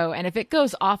show. And if it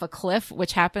goes off a cliff,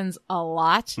 which happens a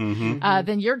lot,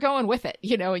 then you're going with it,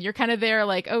 you know, and you're kind of there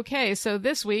like, okay, so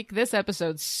this week, this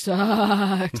episode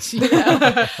sucked, you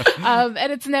know?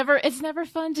 And it's never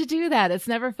fun to do that. It's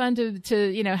never fun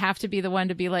to, you know, have to be the one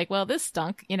to be like, well, this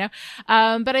stunk, you know?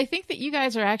 But I think that you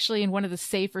guys are actually in one of the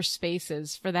safer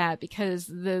spaces for that because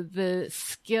the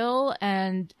skill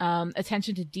and,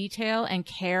 attention to detail and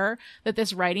care that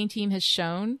this writing team has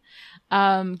shown,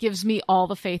 gives me all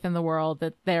the faith in the world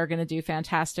that they're going to do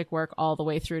fantastic work all the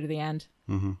way through to the end.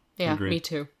 Mm-hmm. Yeah, Agreed. me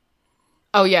too.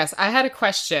 Oh, yes. I had a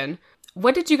question.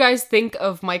 What did you guys think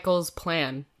of Michael's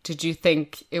plan? Did you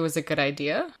think it was a good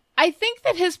idea? I think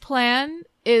that his plan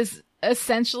is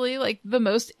essentially like the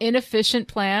most inefficient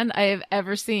plan I have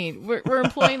ever seen. We're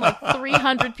employing like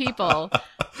 300 people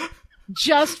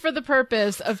just for the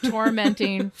purpose of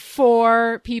tormenting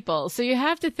 4 people. So you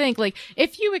have to think, like,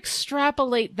 if you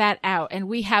extrapolate that out and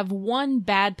we have one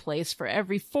bad place for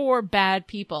every 4 bad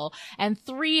people and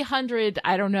 300,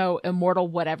 I don't know, immortal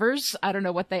whatevers, I don't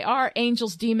know what they are,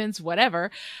 angels, demons, whatever,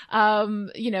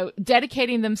 you know,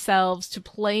 dedicating themselves to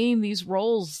playing these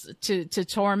roles to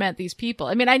torment these people.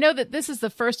 I mean, I know that this is the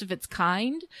first of its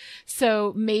kind.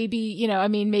 So maybe, you know, I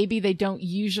mean, maybe they don't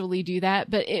usually do that,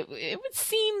 but it would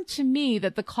seem to me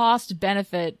that the cost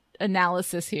benefit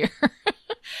analysis here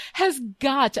has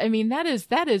got, I mean, that is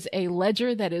a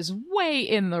ledger that is way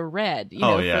in the red, you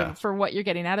know, for what you're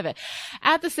getting out of it.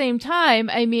 At the same time,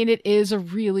 I mean, it is a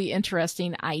really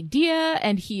interesting idea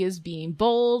and he is being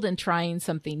bold and trying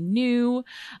something new.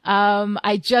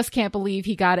 I just can't believe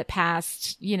he got it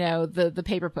past, you know, the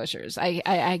paper pushers.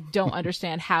 I don't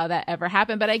understand how that ever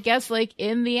happened, but I guess like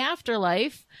in the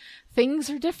afterlife, things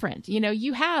are different. You know,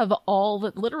 you have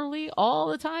literally all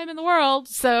the time in the world.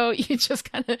 So you just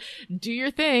kind of do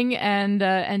your thing and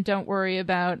don't worry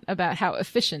about how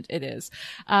efficient it is.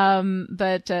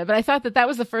 But I thought that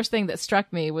was the first thing that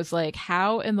struck me was like,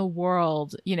 how in the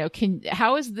world, you know,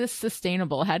 how is this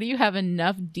sustainable? How do you have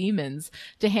enough demons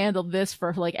to handle this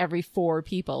for like every 4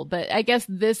 people? But I guess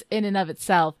this in and of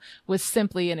itself was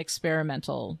simply an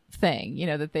experimental thing, you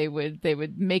know, that they would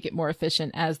make it more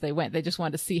efficient as they went. They just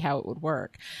wanted to see how it would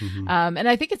work. Mm-hmm. And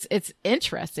I think it's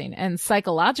interesting and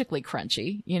psychologically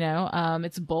crunchy, you know,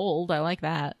 it's bold. I like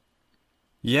that.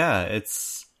 Yeah,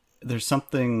 there's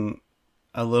something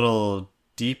a little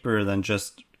deeper than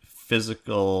just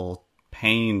physical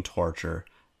pain torture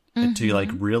to like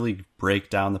really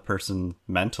break down the person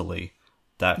mentally.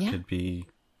 That could be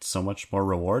so much more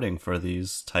rewarding for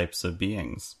these types of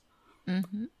beings.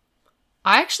 Mm-hmm.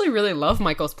 I actually really love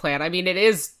Michael's plan. I mean, it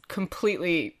is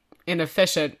completely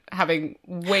inefficient having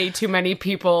way too many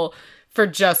people for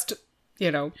just, you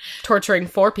know, torturing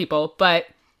 4 people. But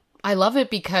I love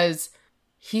it because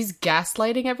he's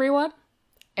gaslighting everyone.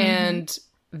 And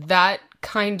that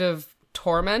kind of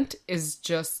torment is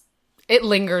just, it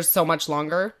lingers so much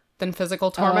longer than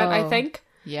physical torment, I think.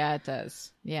 Yeah, it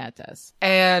does. Yeah, it does.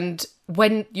 And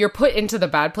when you're put into the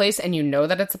bad place and you know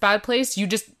that it's a bad place,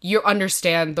 you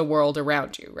understand the world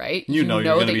around you, right? You know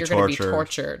you're going to be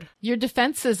tortured. Your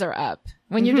defenses are up.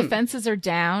 When your defenses are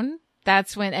down,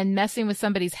 that's when, and messing with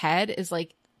somebody's head is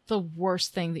like the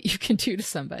worst thing that you can do to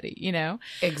somebody, you know?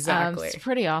 Exactly. It's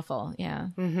pretty awful. Yeah.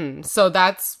 Mm-hmm. So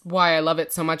that's why I love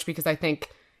it so much, because I think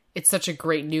it's such a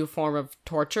great new form of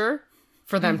torture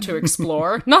for them to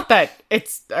explore. Not that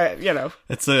it's, you know.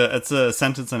 It's a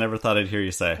sentence I never thought I'd hear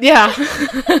you say. Yeah.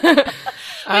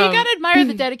 Well, you gotta admire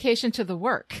the dedication to the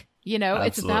work. You know, Absolutely.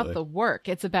 It's about the work.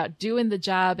 It's about doing the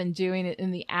job and doing it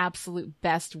in the absolute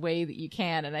best way that you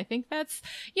can. And I think that's,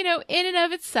 you know, in and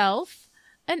of itself,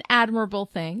 an admirable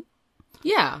thing.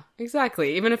 Yeah,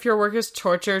 exactly. Even if your work is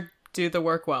torture, do the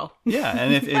work well. Yeah,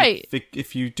 and Right.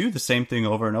 if you do the same thing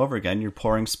over and over again, you're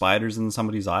pouring spiders in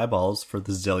somebody's eyeballs for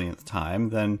the zillionth time,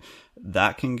 then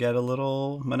that can get a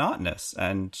little monotonous.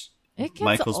 And It gets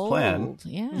Michael's old. plan,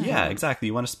 Yeah, exactly.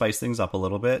 You want to spice things up a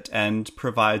little bit and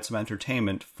provide some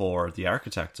entertainment for the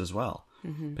architects as well,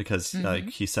 because like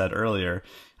he said earlier,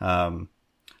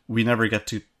 we never get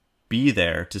to be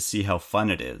there to see how fun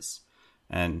it is.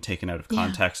 And taken out of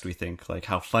context, we think like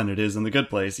how fun it is in the good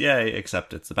place, yay!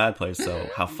 Except it's the bad place. So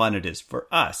how fun it is for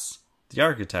us, the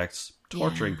architects,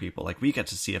 torturing people. Like we get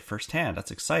to see it firsthand.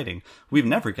 That's exciting. We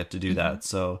never get to do that.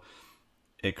 So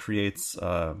it creates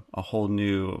a whole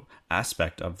new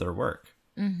aspect of their work.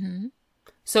 Mm-hmm.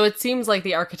 So it seems like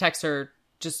the architects are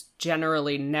just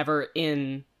generally never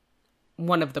in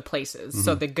one of the places.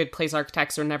 So the good place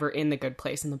architects are never in the good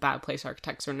place, and the bad place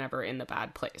architects are never in the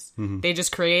bad place. They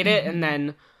just create it and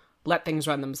then let things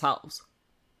run themselves.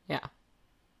 Yeah.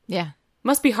 Yeah.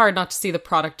 Must be hard not to see the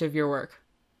product of your work.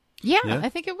 Yeah, Yeah. I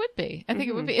think it would be. I think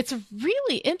it would be. It's a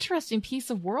really interesting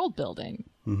piece of world building.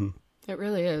 It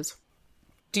really is.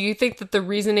 Do you think that the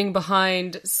reasoning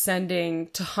behind sending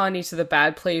Tahani to the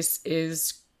bad place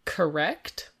is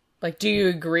correct? Like, do you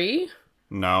agree?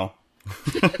 No.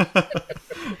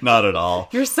 Not at all.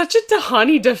 You're such a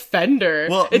Tahani defender.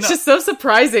 Well, it's no- just so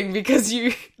surprising because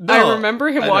I No, remember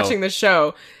him I watching know. the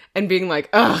show and being like,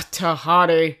 ugh,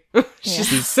 Tahani.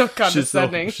 She's so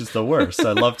condescending. She's the worst.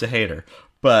 I love to hate her.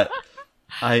 But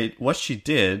what she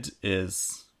did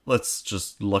is, let's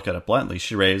just look at it bluntly.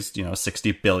 She raised,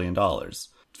 $60 billion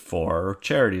for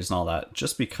charities and all that.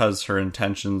 Just because her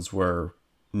intentions were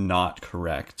not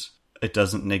correct, it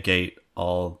doesn't negate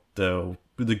all the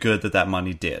good that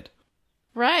money did.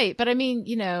 Right. But I mean,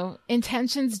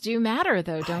 intentions do matter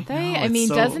though, don't they? know, I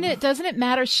mean, it's doesn't it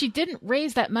matter? She didn't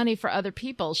raise that money for other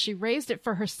people. She raised it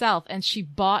for herself, and she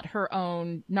bought her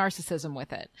own narcissism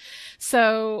with it.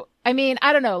 So, I mean,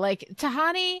 I don't know, like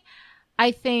Tahani,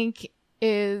 I think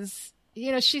is,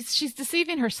 she's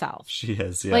deceiving herself. She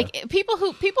is, yeah. Like people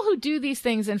who do these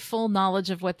things in full knowledge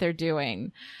of what they're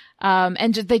doing,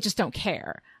 and they just don't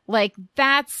care. Like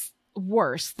that's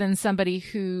worse than somebody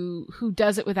who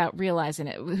does it without realizing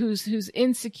it, whose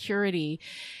insecurity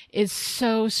is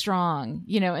so strong,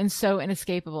 and so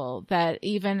inescapable that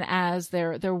even as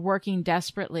they're working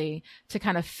desperately to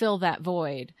kind of fill that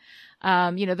void,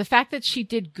 the fact that she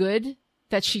did good,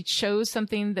 that she chose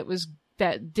something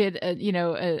that did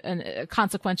a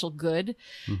consequential good,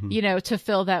 to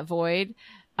fill that void,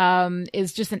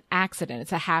 is just an accident.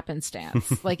 It's a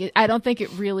happenstance. Like, I don't think it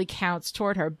really counts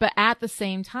toward her. But at the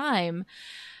same time,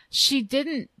 she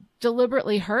didn't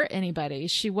deliberately hurt anybody.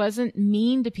 She wasn't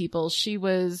mean to people. She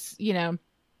was,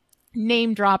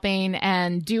 name dropping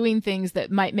and doing things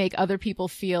that might make other people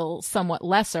feel somewhat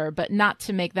lesser, but not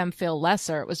to make them feel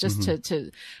lesser. It was just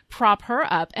to prop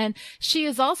her up. And she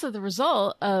is also the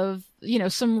result of,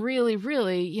 some really,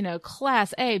 really,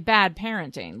 class A bad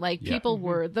parenting. Like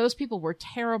those people were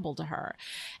terrible to her.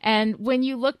 And when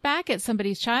you look back at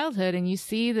somebody's childhood and you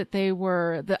see that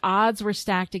the odds were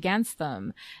stacked against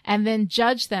them, and then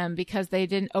judge them because they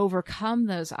didn't overcome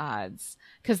those odds,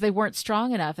 because they weren't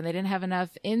strong enough and they didn't have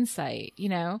enough insight,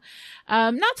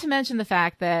 not to mention the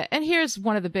fact that, and here's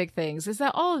one of the big things, is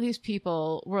that all of these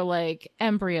people were like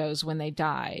embryos when they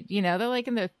died. They're like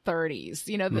in their 30s,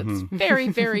 that's very,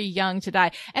 very young to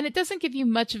die. And it doesn't give you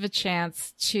much of a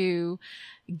chance to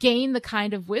gain the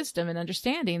kind of wisdom and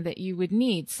understanding that you would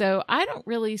need. So I don't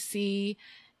really see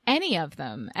any of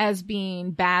them as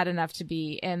being bad enough to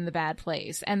be in the bad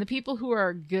place. And the people who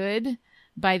are good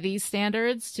by these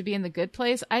standards to be in the good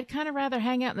place, I'd kind of rather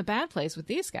hang out in the bad place with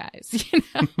these guys.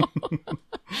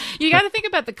 You got to think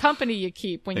about the company you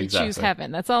keep when you choose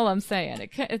heaven. That's all I'm saying.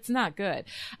 It's not good.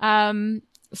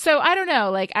 So I don't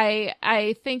know. Like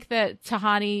I think that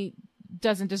Tahani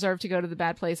doesn't deserve to go to the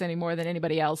bad place any more than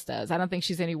anybody else does. I don't think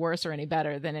she's any worse or any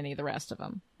better than any of the rest of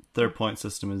them. Their point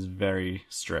system is very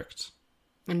strict.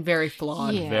 And very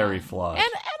flawed. Yeah. Very flawed. And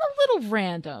a little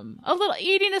random. A little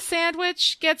eating a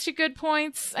sandwich gets you good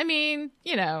points. I mean,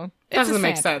 it's Doesn't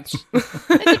make sense.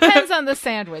 It depends on the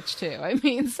sandwich too. I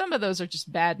mean, some of those are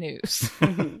just bad news.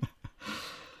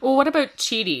 Well, what about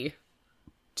Chidi?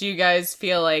 Do you guys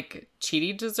feel like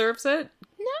Chidi deserves it?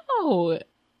 No.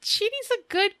 Chidi's a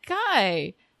good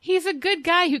guy. He's a good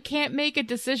guy who can't make a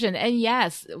decision. And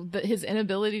yes, his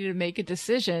inability to make a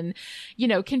decision,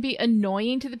 can be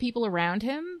annoying to the people around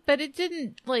him, but it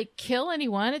didn't kill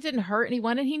anyone. It didn't hurt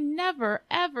anyone. And he never,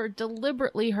 ever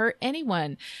deliberately hurt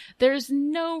anyone. There's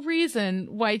no reason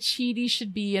why Chidi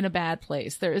should be in a bad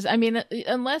place.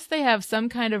 Unless they have some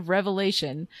kind of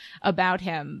revelation about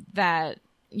him that,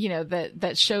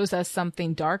 that shows us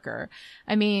something darker.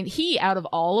 He, out of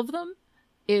all of them,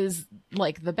 is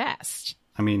the best.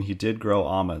 He did grow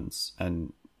almonds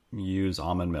and use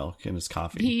almond milk in his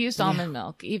coffee. He used almond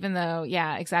milk, even though,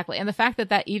 yeah, exactly. And the fact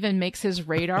that even makes his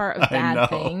radar of bad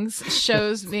things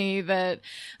shows me that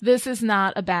this is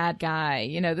not a bad guy.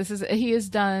 He has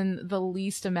done the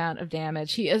least amount of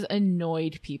damage. He has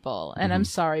annoyed people. And I'm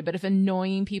sorry, but if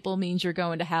annoying people means you're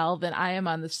going to hell, then I am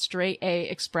on the straight A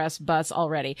express bus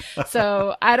already.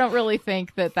 So I don't really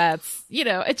think that's,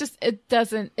 it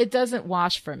doesn't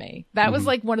wash for me. That was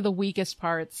one of the weakest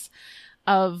parts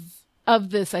of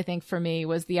this, I think, for me,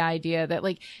 was the idea that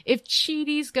if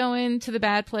Chidi's going to the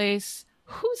bad place,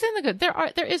 who's in the good?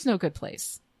 There is no good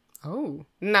place. Oh,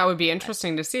 and that would be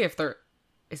interesting to see if there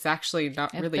is actually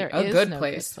not really a good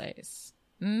place. Good place.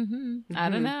 I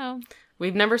don't know.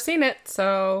 We've never seen it,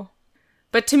 so.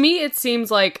 But to me, it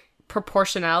seems like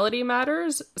proportionality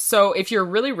matters. So if you're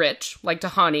really rich, like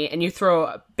Tahani, and you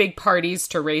throw big parties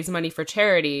to raise money for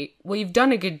charity, well, you've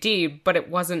done a good deed, but it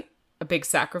wasn't a big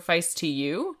sacrifice to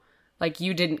you.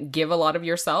 You didn't give a lot of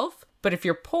yourself. But if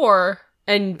you're poor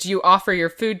and you offer your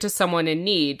food to someone in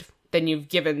need, then you've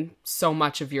given so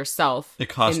much of yourself. It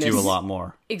cost you a lot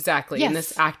more. Exactly. Yes. In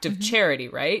this act of charity,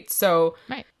 right? So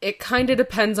It kind of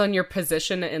depends on your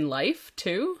position in life,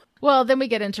 too. Well, then we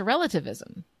get into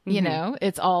relativism.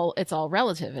 It's all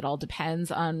relative. It all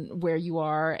depends on where you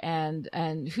are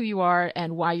and who you are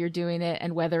and why you're doing it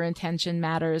and whether intention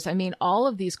matters. All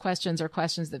of these questions are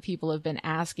questions that people have been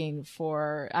asking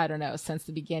for, I don't know, since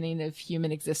the beginning of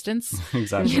human existence.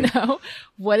 Exactly.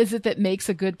 What is it that makes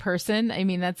a good person?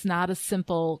 That's not a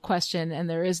simple question, and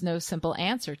there is no simple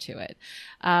answer to it.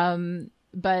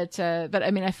 But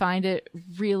I find it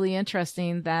really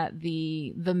interesting that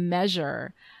the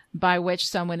measure by which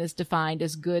someone is defined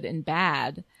as good and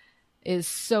bad is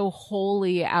so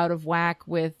wholly out of whack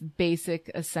with basic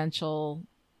essential,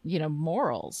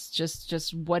 morals.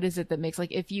 Just what is it that makes,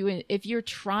 if you're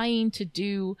trying to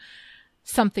do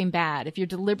something bad, if you're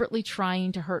deliberately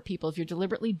trying to hurt people, if you're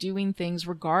deliberately doing things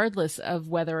regardless of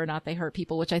whether or not they hurt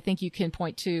people, which I think you can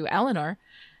point to Eleanor,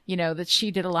 that she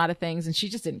did a lot of things and she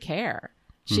just didn't care.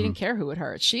 She didn't care who it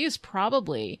hurt. She is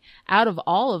probably, out of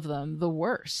all of them, the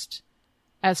worst.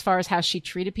 As far as how she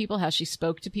treated people, how she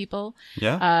spoke to people,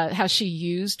 how she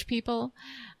used people.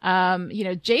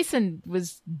 Jason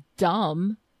was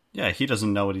dumb. Yeah, he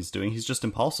doesn't know what he's doing. He's just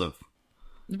impulsive.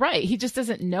 Right. He just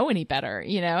doesn't know any better,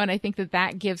 and I think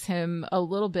that gives him a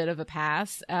little bit of a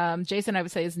pass. Jason, I would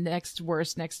say, is next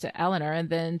worst next to Eleanor, and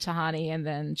then Tahani, and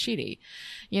then Chidi,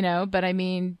 but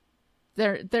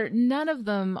they're none of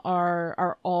them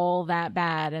are all that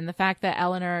bad. And the fact that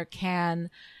Eleanor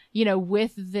can,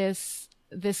 with this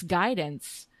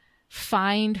guidance,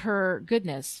 find her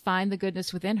goodness, find the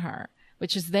goodness within her,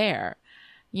 which is there.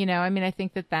 I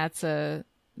think that's a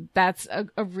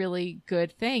really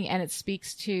good thing. And it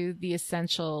speaks to the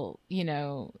essential,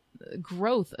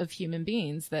 growth of human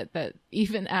beings, that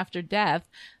even after death,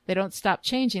 they don't stop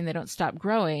changing. They don't stop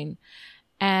growing.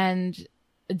 And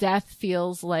death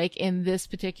feels like, in this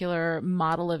particular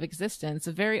model of existence,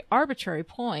 a very arbitrary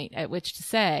point at which to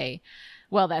say,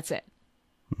 well, that's it.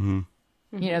 Mm-hmm.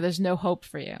 There's no hope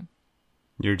for you.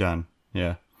 You're done.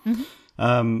 Yeah.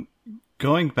 Mm-hmm.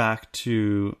 Going back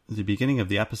to the beginning of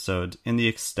the episode, in the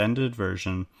extended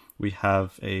version, we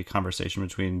have a conversation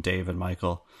between Dave and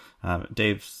Michael.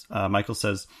 Michael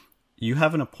says, "You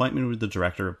have an appointment with the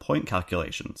director of point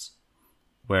calculations,"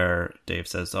 where Dave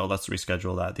says, "Oh, let's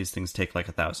reschedule that. These things take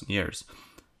 1,000 years."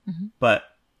 Mm-hmm. But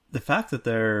the fact that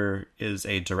there is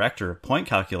a director of point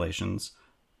calculations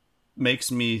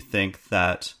makes me think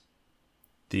that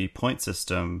the point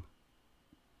system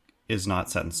is not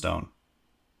set in stone.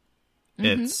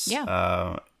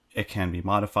 Mm-hmm. It can be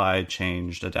modified,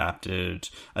 changed, adapted,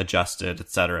 adjusted,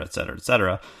 etc., etc.,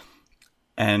 etc.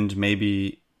 And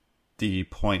maybe the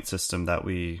point system that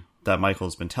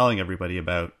Michael's been telling everybody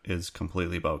about is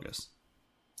completely bogus.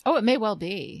 Oh, it may well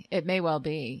be. It may well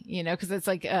be, because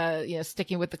it's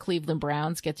sticking with the Cleveland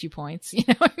Browns gets you points.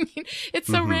 It's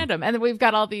so random. And then we've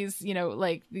got all these,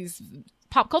 these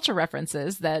pop culture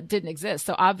references that didn't exist.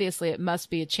 So obviously it must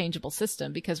be a changeable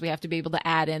system because we have to be able to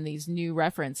add in these new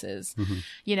references,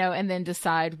 you know, and then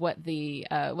decide what the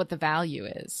value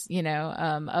is, you know,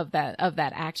 of that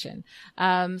action.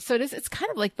 So it's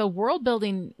kind of like the world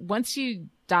building, once you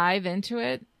dive into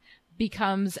it,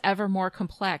 becomes ever more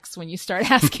complex when you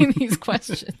start asking these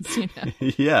questions, you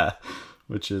know? Yeah,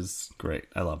 which is great.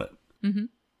 I love it. Mm-hmm.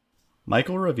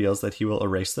 Michael reveals that he will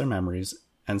erase their memories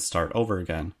and start over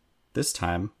again, this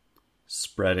time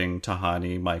spreading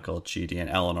Tahani, Michael, Chidi, and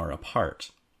Eleanor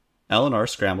apart. Eleanor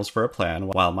scrambles for a plan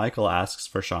while Michael asks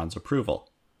for Sean's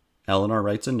approval. Eleanor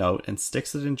writes a note and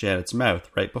sticks it in Janet's mouth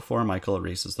right before Michael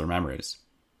erases their memories.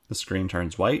 The screen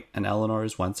turns white, and Eleanor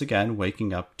is once again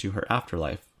waking up to her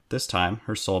afterlife. This time,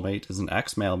 her soulmate is an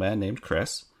ex-mailman named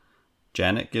Chris.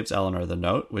 Janet gives Eleanor the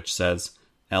note, which says,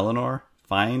 "Eleanor,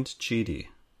 find Chidi."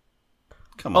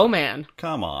 Come on. Oh, man.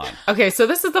 Come on. Okay, so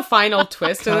this is the final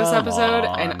twist in this Come episode,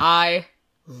 on. and I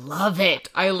love it.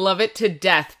 I love it to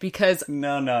death because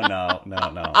No.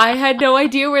 I had no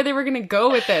idea where they were going to go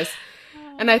with this.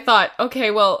 And I thought,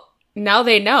 okay, well, now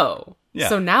they know. Yeah.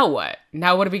 So now what?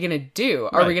 Now what are we going to do?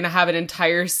 Are we Right. going to have an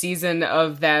entire season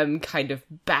of them kind of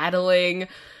battling?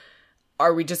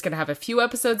 Are we just going to have a few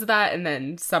episodes of that and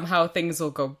then somehow things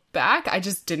will go back? I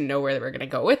just didn't know where they were going to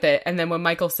go with it. And then when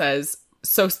Michael says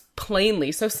so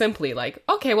plainly, so simply, like,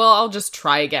 okay, well, I'll just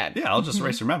try again. Yeah, I'll just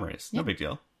erase your memories. No big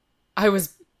deal. I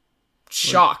was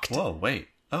shocked. Whoa, wait.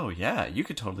 Oh, yeah, you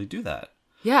could totally do that.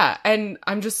 Yeah, and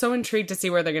I'm just so intrigued to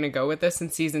see where they're going to go with this in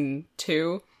season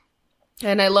 2.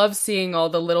 And I love seeing all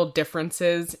the little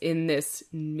differences in this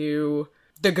new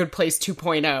The Good Place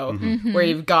 2.0, where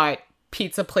you've got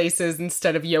pizza places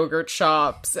instead of yogurt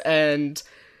shops, and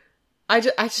I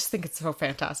just think it's so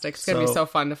fantastic. It's going to be so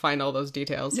fun to find all those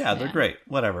details. Yeah, they're great.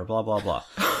 Whatever, blah, blah, blah.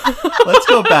 Let's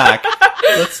go back.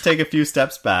 Let's take a few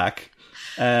steps back.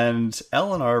 And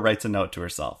Eleanor writes a note to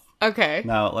herself. Okay.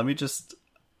 Now, let me just...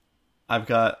 I'm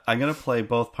going to play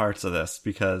both parts of this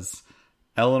because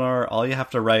Eleanor, all you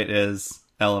have to write is,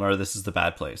 "Eleanor, this is the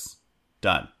bad place."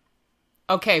 Done.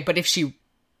 Okay, but if she...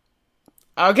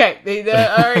 Okay,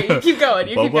 all right, you keep going,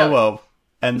 keep going. Whoa.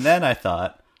 And then I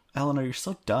thought, Eleanor, you're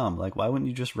so dumb. Like, why wouldn't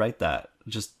you just write that?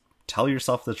 Just tell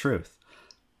yourself the truth.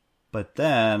 But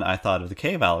then I thought of the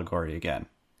cave allegory again.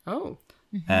 Oh.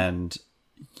 And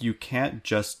you can't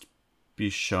just be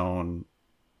shown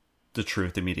the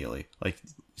truth immediately. Like,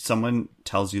 someone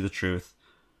tells you the truth.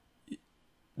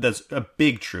 That's a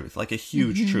big truth, like a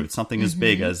huge truth. Something as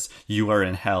big as you are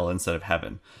in hell instead of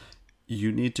heaven.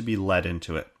 You need to be led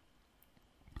into it.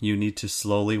 You need to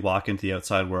slowly walk into the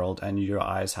outside world, and your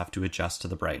eyes have to adjust to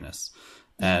the brightness.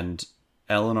 And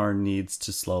Eleanor needs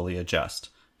to slowly adjust.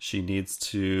 She needs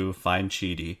to find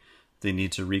Chidi. They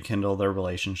need to rekindle their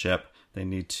relationship. They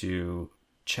need to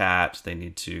chat. They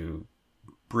need to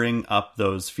bring up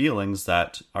those feelings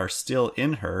that are still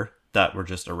in her that were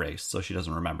just erased, so she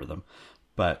doesn't remember them.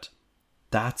 But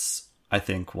that's, I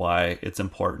think, why it's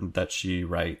important that she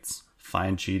writes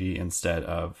 "find Chidi" instead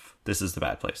of "this is the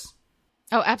bad place."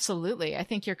 Oh, absolutely. I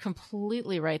think you're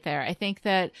completely right there. I think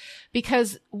that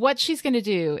because what she's going to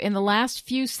do in the last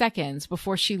few seconds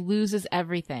before she loses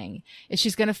everything is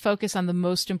she's going to focus on the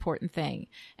most important thing.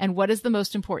 And what is the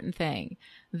most important thing?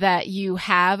 That you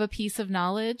have a piece of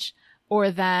knowledge,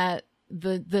 or that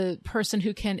the person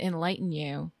who can enlighten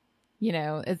you, you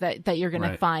know, is that you're going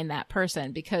to find that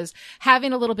person. Because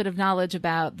having a little bit of knowledge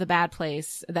about the bad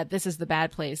place, that this is the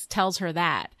bad place, tells her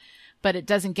that. But it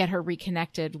doesn't get her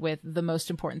reconnected with the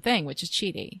most important thing, which is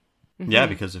Chidi. Yeah,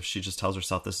 because if she just tells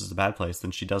herself this is the bad place,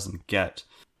 then she doesn't get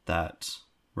that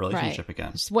relationship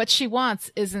again. What she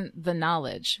wants isn't the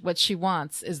knowledge. What she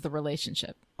wants is the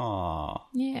relationship. Aww.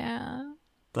 Yeah.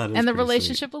 That is and the pretty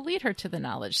relationship sweet. will lead her to the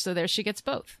knowledge. So there she gets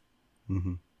both.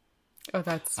 Mm-hmm. Oh,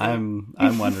 that's sweet.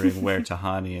 I'm wondering where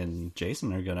Tahani and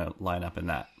Jason are going to line up in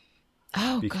that.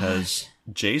 Oh, because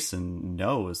gosh. Jason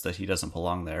knows that he doesn't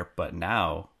belong there, but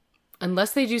now...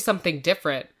 Unless they do something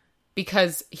different,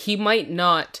 because he might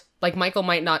not, like Michael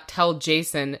might not tell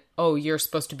Jason, "Oh, you're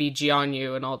supposed to be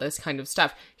Jianyu," and all this kind of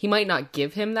stuff. He might not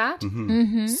give him that.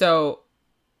 So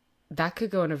that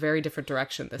could go in a very different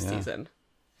direction this season.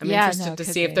 I'm interested to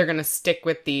see if they're going to stick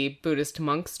with the Buddhist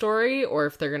monk story or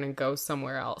if they're going to go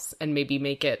somewhere else and maybe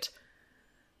make it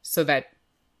so that,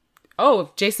 oh,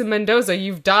 Jason Mendoza,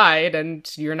 you've died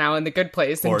and you're now in the good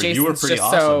place. And Or Jason's you were pretty just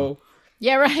awesome. so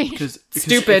Yeah, right. Because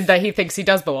stupid that he thinks he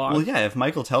does belong. Well, yeah, if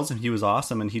Michael tells him he was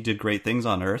awesome and he did great things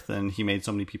on Earth and he made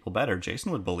so many people better,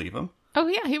 Jason would believe him. Oh,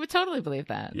 yeah, he would totally believe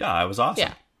that. Yeah, I was awesome.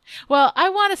 Yeah. Well, I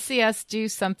want to see us do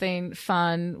something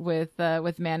fun with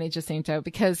Manny Jacinto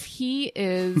because he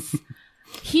is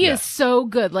He is so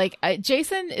good. Like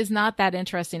Jason is not that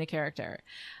interesting a character.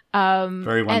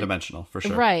 Very one-dimensional for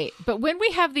sure. Right. But when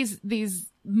we have these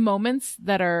moments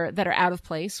that are out of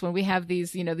place, when we have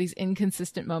these, these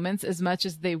inconsistent moments, as much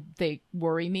as they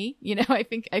worry me, I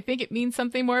think it means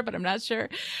something more, but I'm not sure.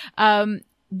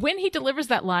 When he delivers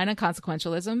that line on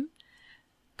consequentialism,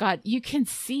 God, you can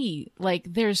see like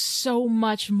there's so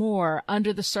much more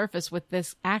under the surface with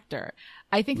this actor.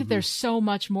 I think that there's so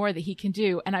much more that he can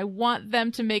do, and I want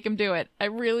them to make him do it. I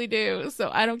really do.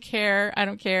 So I don't care.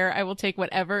 I will take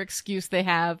whatever excuse they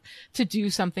have to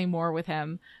do something more with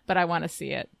him, but I want to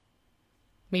see it.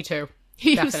 Me too.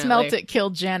 He Definitely. who smelt it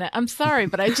killed Janet. I'm sorry,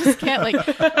 but I just can't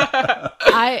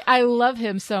I love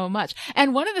him so much.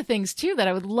 And one of the things too that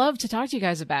I would love to talk to you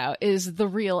guys about is the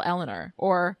real Eleanor,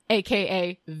 or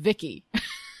AKA Vicky.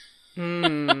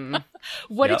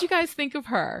 What did you guys think of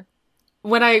her?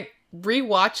 When I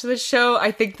rewatch the show,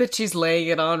 I think that she's laying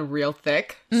it on real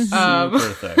thick. Super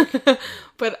thick.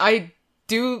 But I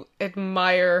do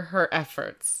admire her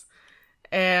efforts.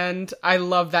 And I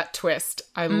love that twist.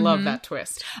 I love that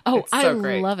twist. Oh, it's so I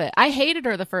great. love it. I hated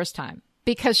her the first time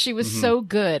because she was so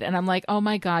good. And I'm like, oh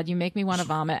my God, you make me want to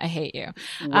vomit. I hate you.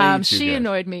 She good.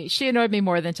 annoyed me. She annoyed me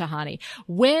more than Tahani.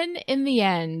 When in the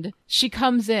end she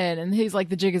comes in and he's like,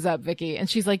 the jig is up, Vicky. And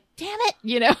she's like, damn it.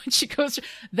 And she goes,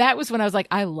 that was when I was like,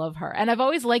 I love her. And I've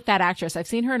always liked that actress. I've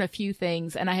seen her in a few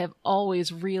things and I have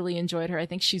always really enjoyed her. I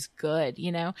think she's good,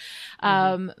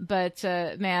 but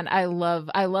man, I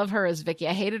love her as Vicky.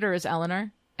 I hated her as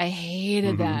Eleanor. I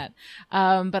hated that.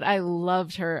 But I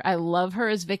loved her. I love her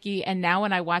as Vicky. And now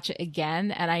when I watch it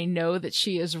again and I know that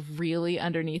she is really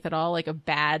underneath it all, like a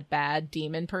bad, bad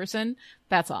demon person,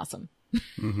 that's awesome.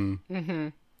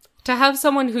 To have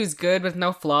someone who's good with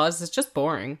no flaws is just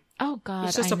boring. Oh God.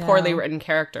 It's just a a poorly written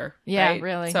character. Yeah, right?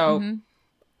 really. So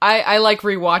I like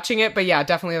rewatching it, but yeah,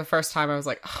 definitely the first time I was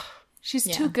like, oh, she's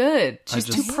too good. She's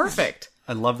too perfect.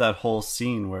 I love that whole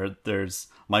scene where there's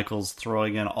Michael's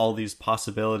throwing in all these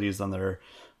possibilities on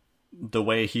the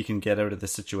way he can get out of the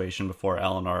situation before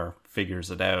Eleanor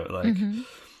figures it out. Like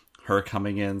her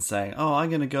coming in saying, oh, I'm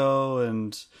going to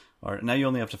go or now you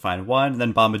only have to find one. And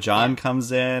then Bomba John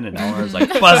comes in and Eleanor's like,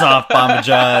 buzz off, Bomba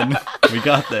John. We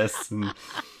got this. And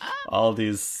all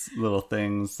these little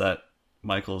things that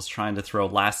Michael's trying to throw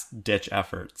last ditch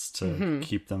efforts to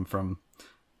keep them from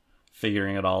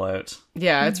figuring it all out.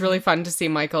 Yeah, it's really fun to see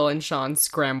Michael and Sean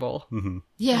scramble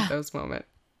Yeah. at those moments.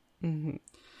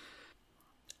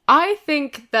 I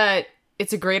think that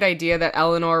it's a great idea that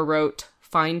Eleanor wrote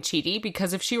Find Chidi,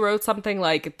 because if she wrote something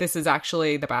like, this is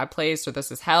actually the bad place or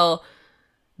this is hell,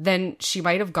 then she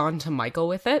might have gone to Michael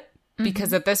with it.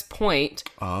 Because at this point,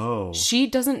 she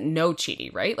doesn't know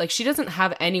Chidi, right? Like, she doesn't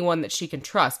have anyone that she can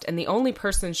trust. And the only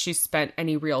person she's spent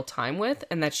any real time with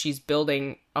and that she's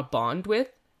building a bond with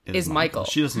is Michael.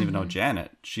 She doesn't even know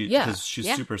Janet. Because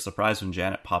she's super surprised when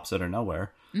Janet pops out of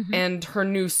nowhere. And her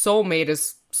new soulmate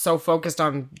is so focused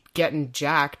on getting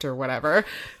jacked or whatever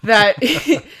that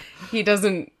he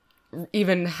doesn't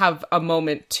even have a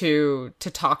moment to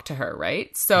talk to her,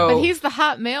 right? So, but he's the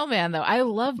hot mailman, though. I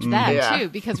loved that too,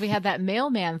 because we had that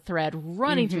mailman thread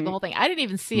running through the whole thing. I didn't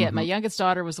even see it. My youngest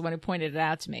daughter was the one who pointed it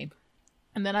out to me.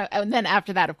 And then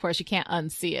after that, of course, you can't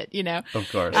unsee it, Of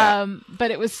course.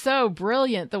 But it was so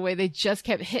brilliant the way they just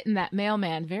kept hitting that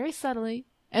mailman very subtly.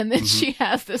 And then she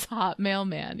has this hot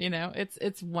mailman,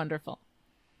 it's wonderful.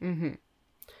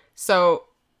 So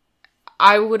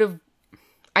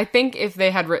I think if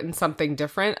they had written something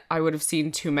different, I would have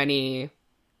seen too many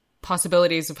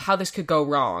possibilities of how this could go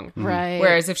wrong. Right.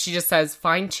 Whereas if she just says,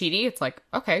 find Chidi, it's like,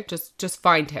 okay, just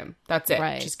find him. That's it.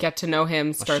 Right. Just get to know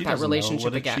him, start that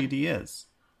relationship again. She doesn't know what a Chidi is.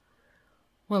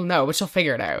 Well, no, but she'll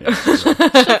figure it out.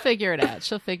 She'll figure it out.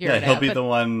 Yeah, he'll be the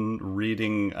one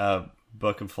reading a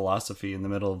book of philosophy in the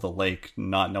middle of the lake,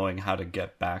 not knowing how to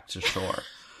get back to shore.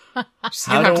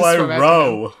 How do I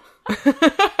row?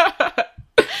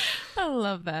 I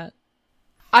love that.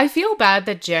 I feel bad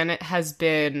that Janet has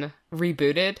been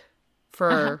rebooted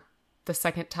for the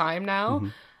second time now.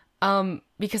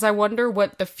 Because I wonder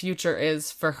what the future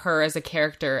is for her as a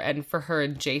character and for her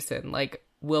and Jason. Like,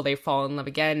 will they fall in love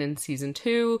again in season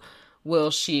 2?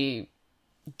 Will she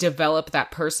develop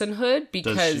that personhood?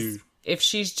 Because if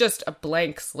she's just a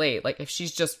blank slate, like if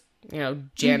she's just,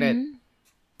 Janet,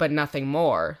 but nothing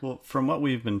more. Well, from what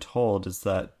we've been told is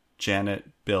that Janet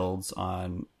builds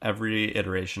on every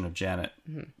iteration of Janet,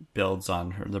 builds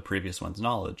on the previous one's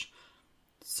knowledge.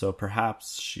 So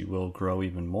perhaps she will grow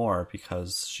even more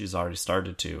because she's already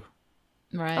started to.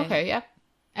 Right. Okay, yeah.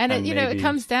 And it, maybe... it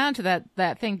comes down to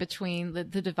that thing between the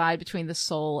divide between the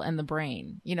soul and the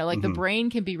brain. Like the brain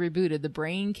can be rebooted, the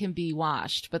brain can be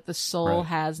washed, but the soul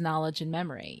has knowledge and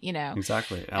memory,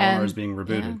 Exactly. Eleanor is being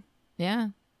rebooted. Yeah.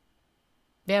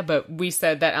 Yeah, but we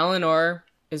said that Eleanor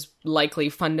is likely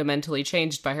fundamentally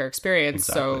changed by her experience,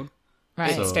 so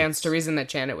it stands to reason that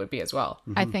Janet would be as well.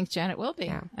 I think Janet will be.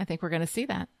 Yeah. I think we're going to see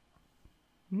that.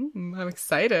 I'm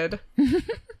excited.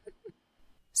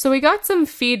 So we got some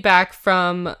feedback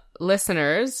from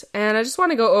listeners, and I just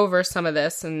want to go over some of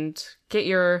this and get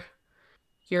your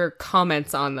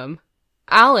comments on them.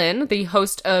 Alan, the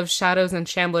host of Shadows and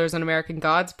Shamblers and American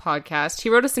Gods podcast, he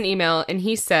wrote us an email, and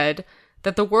he said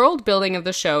that the world building of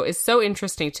the show is so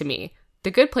interesting to me.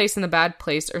 The good place and the bad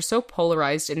place are so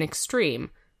polarized and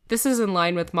extreme. This is in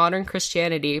line with modern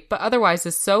Christianity, but otherwise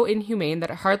is so inhumane that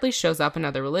it hardly shows up in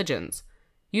other religions.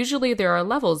 Usually there are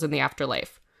levels in the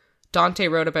afterlife. Dante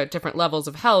wrote about different levels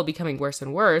of hell becoming worse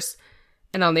and worse.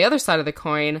 And on the other side of the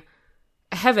coin,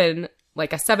 heaven,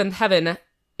 like a seventh heaven,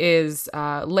 is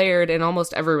layered in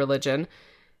almost every religion.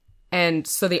 And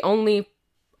so only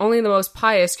the most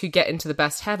pious could get into the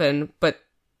best heaven, but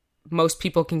most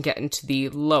people can get into the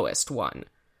lowest one.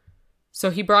 So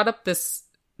he brought up this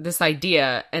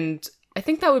idea, and I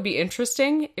think that would be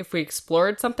interesting if we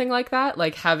explored something like that,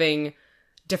 like having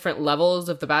different levels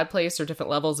of the bad place or different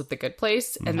levels of the good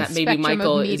place, and that maybe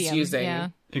Michael is using... Yeah.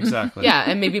 Exactly. Yeah,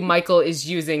 and maybe Michael is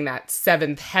using that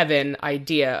seventh heaven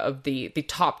idea of the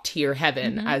top tier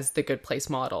heaven as the good place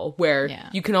model, where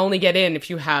you can only get in if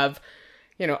you have,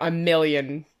 1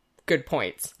 million good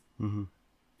points. Mm-hmm.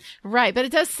 Right, but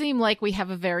it does seem like we have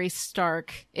a very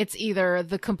stark, it's either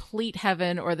the complete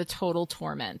heaven or the total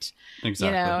torment.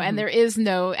 Exactly. And there is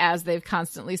no, as they've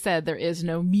constantly said, there is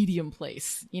no medium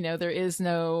place. There is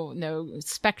no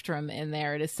spectrum in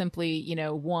there. It is simply,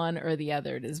 one or the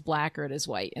other. It is black or it is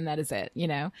white, and that is it,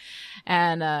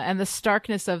 And the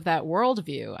starkness of that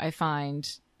worldview, I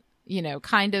find,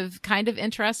 kind of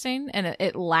interesting, and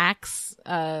it lacks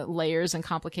layers and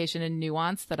complication and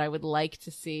nuance that I would like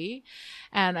to see.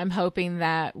 And I'm hoping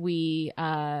that we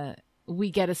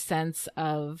get a sense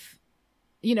of,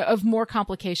 of more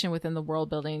complication within the world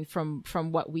building from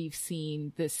what we've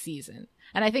seen this season.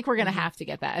 And I think we're going to have to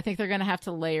get that. I think they're going to have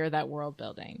to layer that world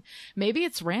building. Maybe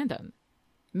it's random.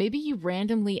 Maybe you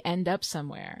randomly end up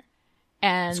somewhere,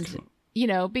 and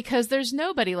because there's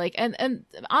nobody and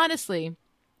honestly,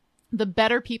 the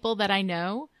better people that I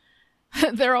know,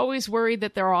 they're always worried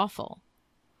that they're awful.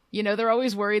 They're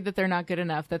always worried that they're not good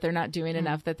enough, that they're not doing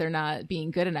enough, that they're not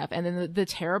being good enough. And then the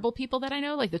terrible people that I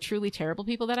know, like the truly terrible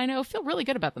people that I know, feel really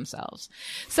good about themselves.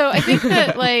 So I think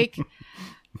that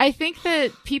I think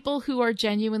that people who are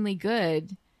genuinely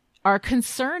good are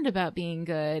concerned about being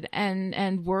good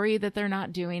and worry that they're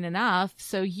not doing enough.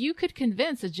 So you could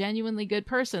convince a genuinely good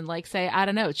person, like say, I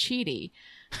don't know, Chidi,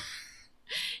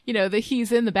 that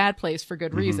he's in the bad place for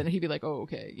good reason. And he'd be like, oh,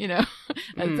 okay.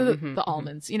 The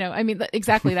almonds, I mean,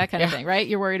 exactly that kind of thing, right?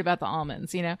 You're worried about the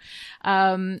almonds,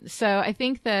 So I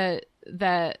think that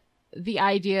the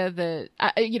idea that,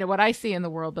 what I see in the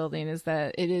world building is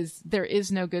that there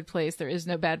is no good place. There is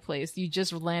no bad place. You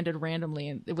just landed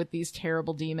randomly with these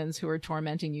terrible demons who are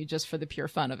tormenting you just for the pure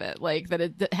fun of it. Like that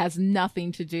it has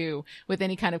nothing to do with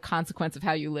any kind of consequence of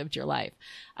how you lived your life.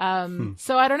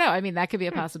 So I don't know. I mean, that could be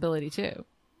a possibility too.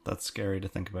 That's scary to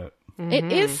think about.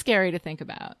 It is scary to think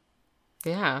about.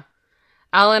 Yeah.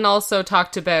 Alan also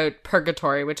talked about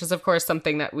purgatory, which is, of course,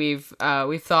 something that we've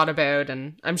thought about,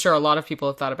 and I'm sure a lot of people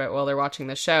have thought about while they're watching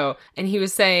the show. And he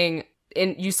was saying,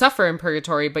 you suffer in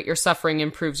purgatory, but your suffering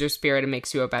improves your spirit and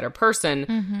makes you a better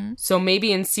person. So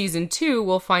maybe in season 2,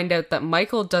 we'll find out that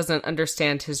Michael doesn't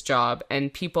understand his job,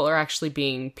 and people are actually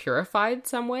being purified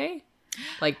some way.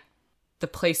 Like, the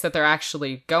place that they're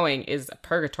actually going is a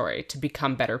purgatory to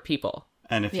become better people.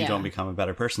 And if you don't become a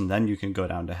better person, then you can go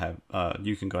down to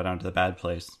the bad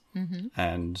place.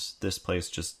 And this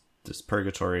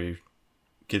purgatory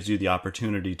gives you the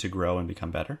opportunity to grow and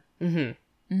become better.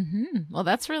 Well,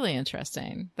 that's really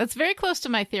interesting. That's very close to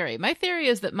my theory. My theory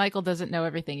is that Michael doesn't know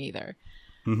everything either.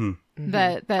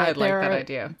 That I like that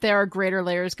idea. There are greater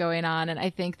layers going on, and I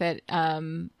think that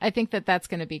that's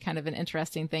going to be kind of an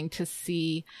interesting thing to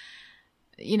see.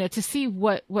 To see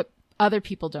what other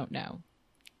people don't know.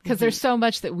 Because there's so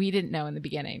much that we didn't know in the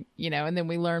beginning, and then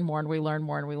we learn more and we learn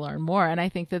more and we learn more. And I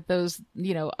think that those,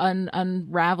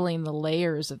 unraveling the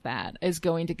layers of that is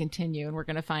going to continue. And we're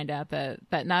going to find out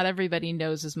that not everybody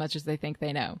knows as much as they think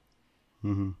they know.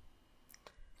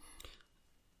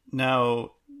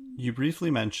 Now, you briefly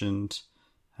mentioned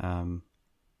the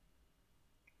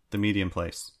medium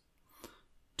place.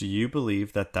 Do you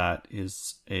believe that that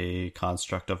is a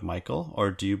construct of Michael, or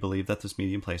do you believe that this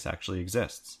medium place actually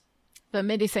exists? The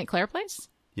Mindy St. Clair place?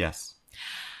 Yes.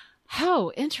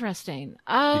 Oh, interesting.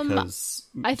 Because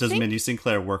does Mindy St.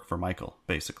 Clair work for Michael,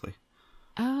 basically?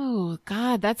 Oh,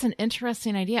 God, that's an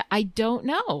interesting idea. I don't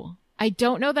know. I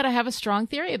don't know that I have a strong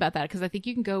theory about that, because I think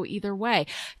you can go either way.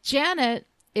 Janet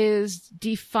is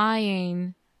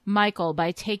defying Michael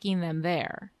by taking them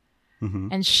there,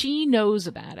 and she knows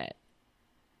about it.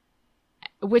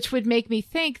 Which would make me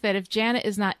think that if Janet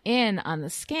is not in on the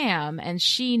scam and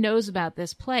she knows about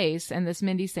this place and this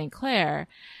Mindy St. Clair,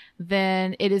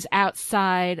 then it is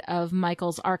outside of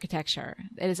Michael's architecture.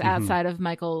 It is outside of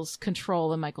Michael's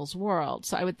control and Michael's world.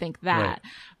 So I would think that. Right.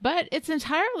 But it's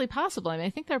entirely possible. I mean, I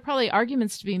think there are probably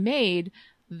arguments to be made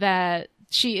that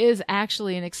she is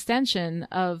actually an extension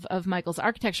of Michael's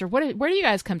architecture. Where do you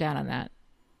guys come down on that?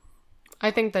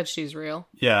 I think that she's real.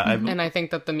 Yeah. And I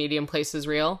think that the medium place is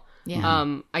real.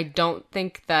 Yeah. I don't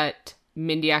think that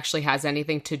Mindy actually has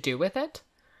anything to do with it,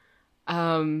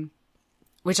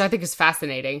 which I think is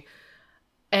fascinating.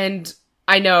 And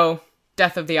I know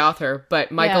death of the author,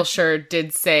 but Michael Schur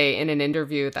did say in an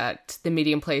interview that the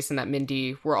medium place and that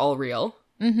Mindy were all real.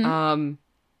 And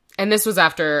this was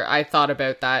after I thought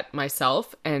about that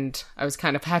myself, and I was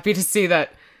kind of happy to see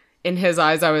that in his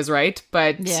eyes I was right.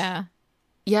 But yeah,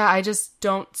 I just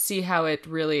don't see how it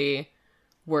really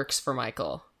works for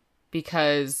Michael.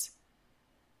 Because,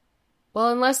 well,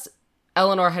 unless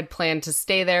Eleanor had planned to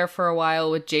stay there for a while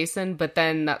with Jason, but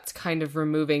then that's kind of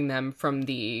removing them from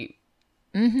the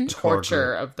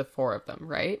torture of the four of them,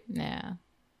 right? Yeah.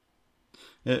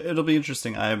 It'll be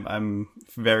interesting. I'm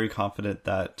very confident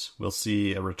that we'll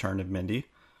see a return of Mindy.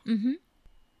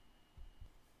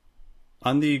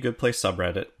 On the Good Place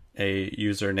subreddit, a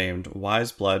user named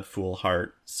Wise Blood Fool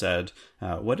Heart said,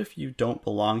 what if you don't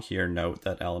belong here note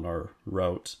that Eleanor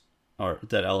wrote, or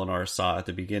that Eleanor saw at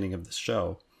the beginning of the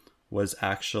show, was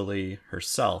actually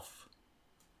herself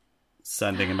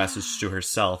sending a message to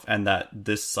herself, and that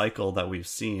this cycle that we've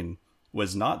seen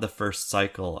was not the first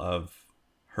cycle of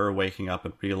her waking up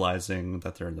and realizing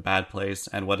that they're in the bad place,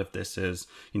 and what if this is,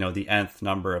 the nth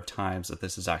number of times that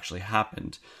this has actually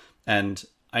happened. And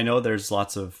I know there's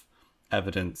lots of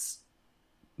evidence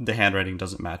the handwriting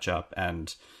doesn't match up,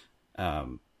 and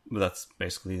that's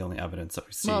basically the only evidence that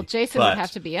we see. Well, Jason would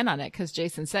have to be in on it because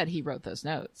Jason said he wrote those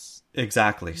notes.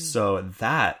 Exactly. So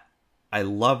I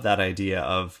love that idea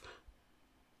of,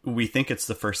 we think it's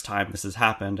the first time this has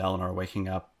happened, Eleanor waking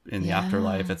up in the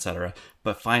afterlife, etc.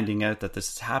 But finding out that this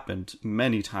has happened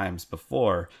many times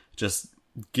before just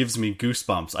gives me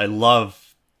goosebumps. I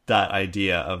love that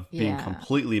idea of being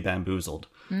completely bamboozled.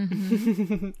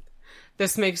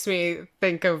 This makes me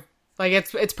think of, like,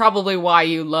 it's probably why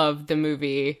you love the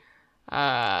movie,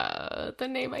 the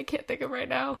name I can't think of right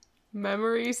now.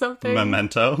 Memory something?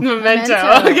 Memento. Okay.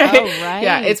 Oh, right.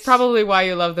 Yeah, it's probably why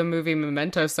you love the movie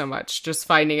Memento so much. Just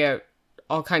finding out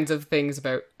all kinds of things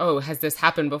about, has this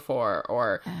happened before?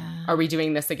 Or are we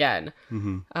doing this again?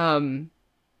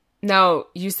 Now,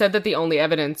 you said that the only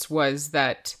evidence was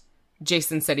that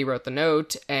Jason said he wrote the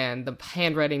note and the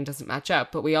handwriting doesn't match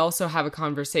up, but we also have a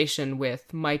conversation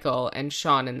with Michael and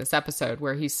Sean in this episode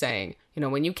where he's saying,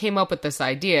 when you came up with this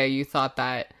idea, you thought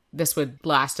that this would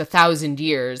last 1,000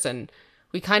 years. And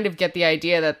we kind of get the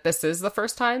idea that this is the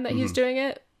first time that he's doing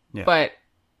it. Yeah. But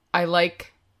I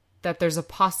like that there's a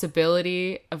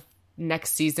possibility of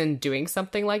next season doing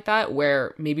something like that,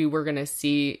 where maybe we're going to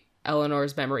see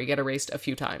Eleanor's memory get erased a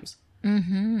few times.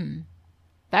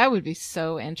 That would be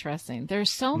so interesting. There's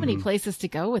so many places to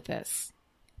go with this.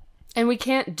 And we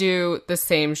can't do the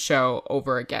same show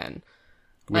over again.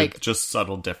 With just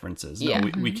subtle differences. No,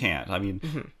 we can't. I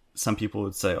mean, some people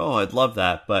would say, I'd love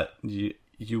that, but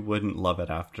you wouldn't love it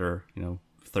after,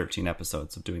 13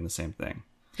 episodes of doing the same thing.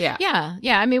 Yeah.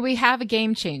 I mean, we have a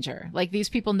game changer. Like, these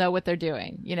people know what they're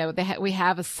doing. We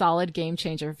have a solid game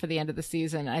changer for the end of the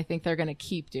season. I think they're going to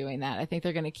keep doing that. I think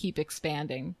they're going to keep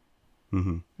expanding.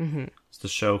 So the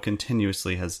show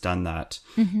continuously has done that.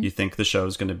 You think the show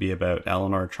is going to be about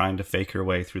Eleanor trying to fake her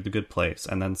way through the good place,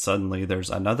 and then suddenly there's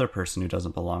another person who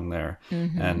doesn't belong there,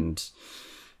 and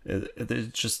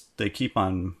they keep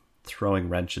on throwing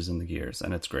wrenches in the gears,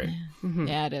 and it's great.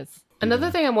 Yeah, it is.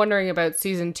 Another thing I'm wondering about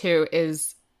season 2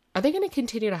 is, are they going to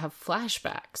continue to have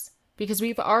flashbacks? Because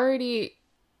we've already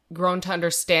grown to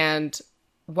understand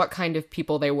what kind of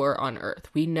people they were on Earth.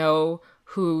 We know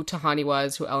who Tahani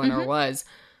was, who Eleanor was.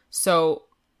 So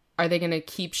are they going to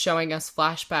keep showing us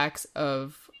flashbacks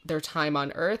of their time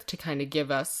on Earth to kind of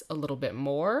give us a little bit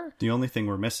more? The only thing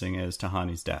we're missing is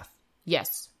Tahani's death.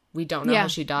 Yes. we don't know how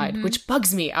she died, which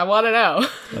bugs me. I want to know.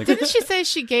 Didn't she say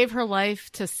she gave her life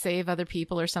to save other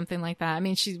people or something like that? I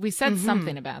mean, we said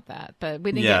something about that, but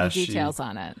we didn't get any details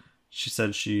on it. She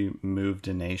said she moved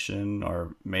a nation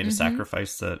or made a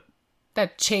sacrifice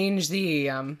that changed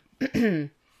the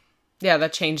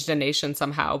that changed a nation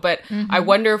somehow. But I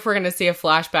wonder if we're going to see a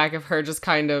flashback of her just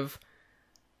kind of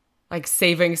like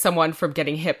saving someone from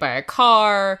getting hit by a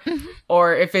car,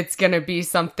 or if it's going to be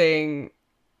something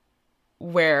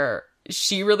where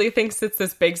she really thinks it's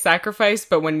this big sacrifice,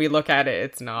 but when we look at it,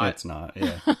 it's not. It's not,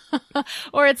 yeah.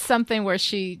 Or it's something where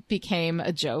she became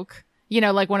a joke. You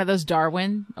know, like one of those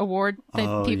Darwin Award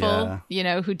people, you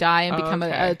know, who die and become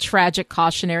a tragic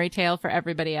cautionary tale for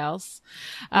everybody else.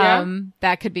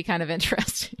 That could be kind of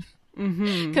interesting.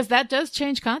 Because that does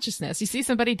change consciousness. You see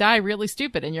somebody die really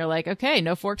stupid and you're like, okay,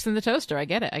 no forks in the toaster. I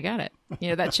get it. You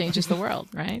know, that changes the world,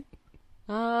 right?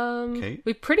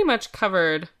 We pretty much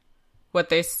covered what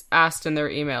they asked in their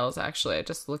emails, actually. I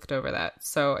just looked over that.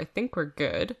 So I think we're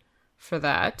good for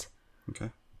that. Okay.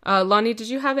 Lani, did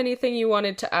you have anything you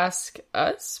wanted to ask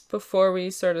us before we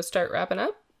sort of start wrapping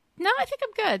up? No, I think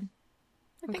I'm good.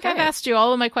 I think I've asked you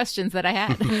all of my questions that I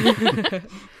had.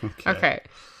 Okay.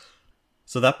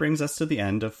 So that brings us to the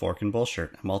end of Forkin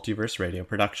Bullshirt, a Multiverse Radio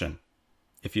production.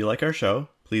 If you like our show,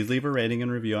 please leave a rating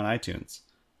and review on iTunes.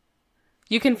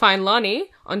 You can find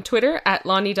Lani on Twitter at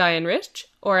Lani Diane Rich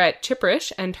or at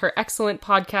Chipperish and her excellent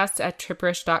podcasts at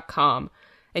chipperish.com.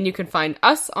 And you can find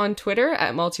us on Twitter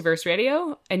at Multiverse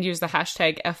Radio and use the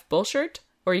hashtag FBullshirt,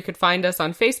 or you could find us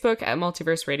on Facebook at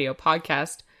Multiverse Radio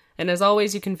Podcast. And as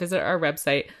always, you can visit our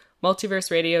website,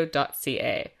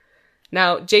 multiverseradio.ca.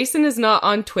 Now, Jason is not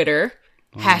on Twitter.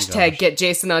 Hashtag get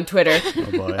Jason on Twitter.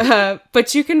 Oh boy.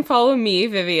 But you can follow me,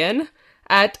 Vivienne,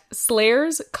 at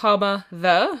Slayers,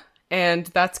 the, and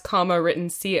that's comma written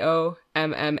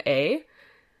COMMA.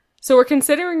 So we're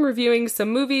considering reviewing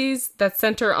some movies that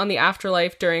center on the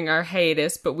afterlife during our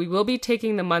hiatus, but we will be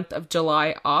taking the month of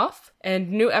July off,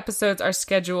 and new episodes of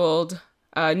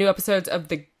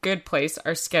The Good Place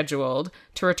are scheduled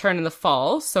to return in the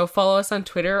fall. So follow us on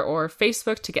Twitter or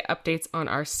Facebook to get updates on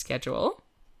our schedule.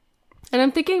 And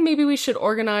I'm thinking maybe we should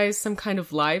organize some kind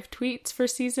of live tweets for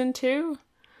season 2.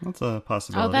 That's a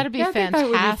possibility. Oh, that'd be fantastic. That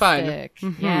would be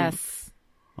fun. Yes.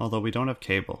 Although we don't have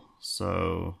cable,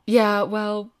 so... Yeah,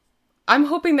 well, I'm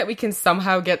hoping that we can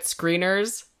somehow get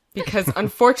screeners, because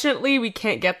unfortunately we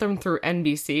can't get them through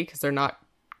NBC because they're not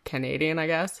Canadian, I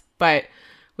guess. But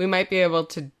we might be able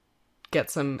to get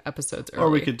some episodes early. Or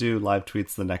we could do live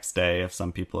tweets the next day if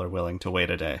some people are willing to wait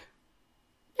a day.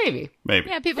 Maybe.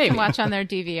 Yeah, people can watch on their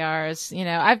DVRs. You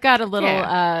know, I've got a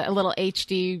little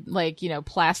HD, like, you know,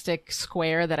 plastic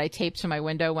square that I tape to my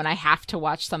window when I have to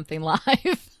watch something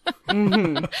live.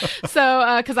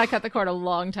 So, because I cut the cord a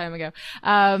long time ago.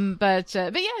 But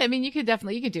yeah, I mean, you could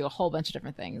do a whole bunch of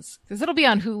different things because it'll be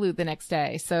on Hulu the next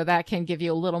day, so that can give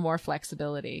you a little more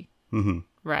flexibility.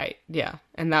 Right. Yeah,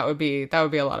 and that would be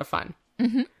a lot of fun.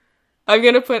 I'm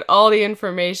going to put all the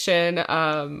information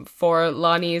for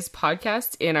Lani's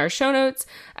podcast in our show notes,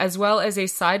 as well as a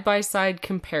side-by-side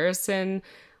comparison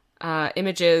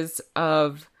images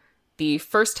of the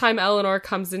first time Eleanor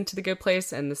comes into the Good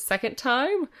Place and the second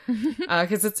time.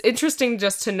 Because it's interesting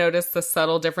just to notice the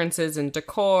subtle differences in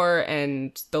decor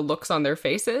and the looks on their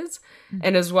faces.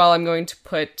 And as well, I'm going to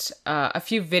put a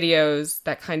few videos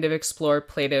that kind of explore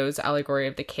Plato's allegory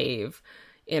of the cave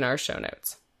in our show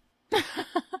notes.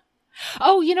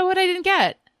 Oh, you know what I didn't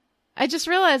get? I just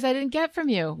realized I didn't get from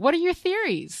you. What are your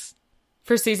theories?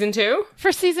 For season 2?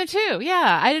 For season 2,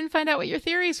 yeah. I didn't find out what your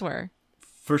theories were.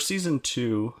 For season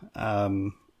 2,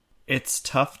 it's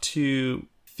tough to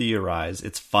theorize.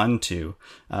 It's fun to.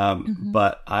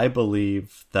 But I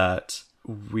believe that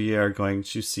we are going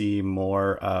to see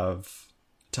more of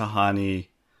Tahani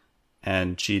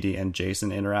and Chidi and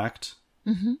Jason interact.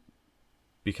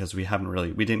 Because we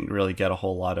didn't really get a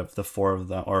whole lot of the 4 of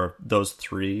them, or those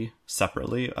 3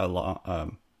 separately,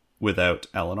 without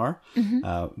Eleanor.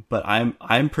 But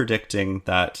I'm predicting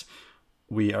that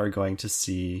we are going to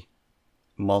see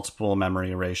multiple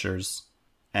memory erasures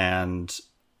and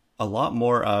a lot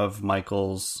more of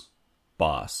Michael's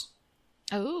boss.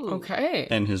 Oh, okay.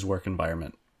 And his work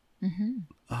environment.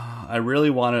 I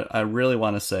really want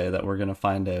to say that we're going to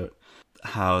find out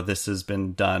how this has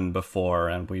been done before,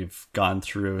 and we've gone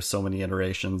through so many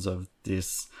iterations of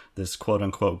this quote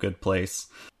unquote good place,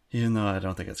 even though I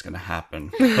don't think it's going to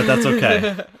happen, but that's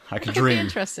okay. I could dream.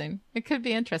 It could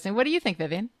be interesting. What do you think,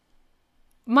 Vivienne?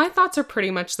 My thoughts are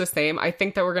pretty much the same. I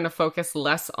think that we're going to focus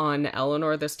less on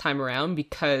Eleanor this time around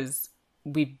because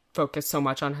we focused so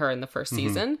much on her in the first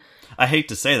season. I hate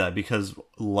to say that because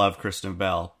love Kristen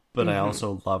Bell, but I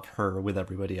also love her with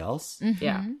everybody else.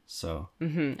 Yeah. So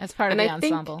As part of the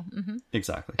ensemble.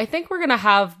 exactly. I think we're going to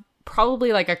have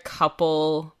probably like a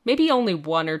couple, maybe only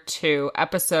 1 or 2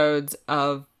 episodes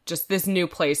of just this new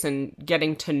place and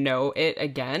getting to know it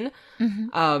again,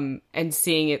 and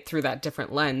seeing it through that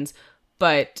different lens.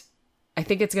 But I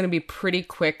think it's going to be pretty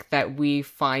quick that we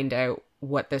find out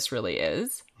what this really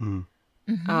is.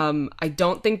 I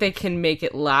don't think they can make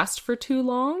it last for too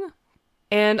long.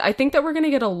 And I think that we're going to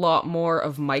get a lot more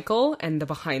of Michael and the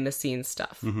behind the scenes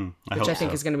stuff, which I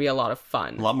think is going to be a lot of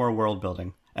fun. A lot more world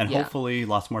building. And hopefully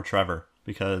lots more Trevor,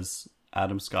 because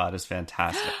Adam Scott is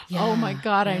fantastic. Oh my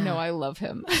God, I know. I love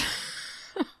him.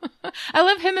 I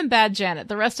love him and Bad Janet.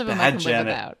 The rest of them I can live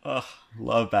without. Ugh,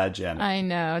 love Bad Janet. I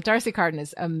know. Darcy Carden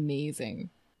is amazing.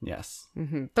 Yes.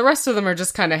 The rest of them are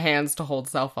just kind of hands to hold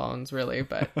cell phones, really.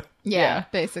 But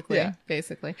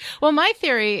basically. Well, my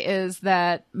theory is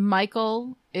that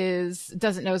Michael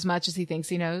doesn't know as much as he thinks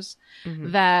he knows.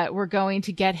 That we're going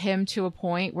to get him to a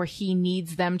point where he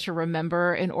needs them to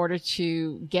remember in order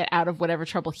to get out of whatever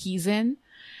trouble he's in.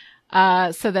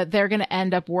 So that they're going to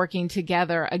end up working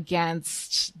together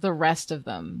against the rest of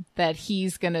them. That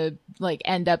he's going to like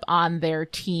end up on their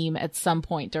team at some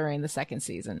point during the second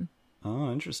season.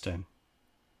 Oh, interesting.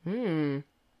 I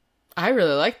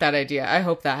really like that idea. I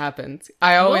hope that happens.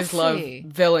 I always love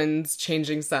villains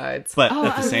changing sides. But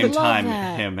at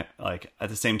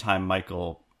the same time,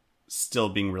 Michael still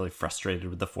being really frustrated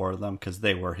with the 4 of them because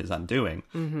they were his undoing.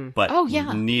 But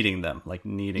needing them.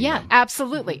 Yeah,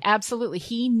 absolutely.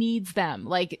 He needs them.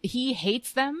 Like, he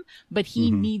hates them, but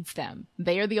he needs them.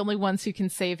 They are the only ones who can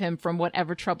save him from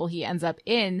whatever trouble he ends up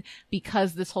in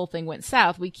because this whole thing went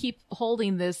south. We keep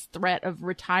holding this threat of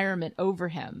retirement over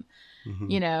him.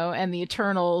 You know, and the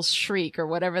eternal shriek or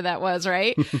whatever that was,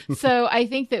 right? So I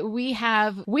think that we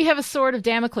have a sword of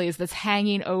Damocles that's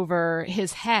hanging over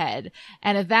his head.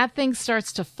 And if that thing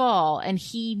starts to fall and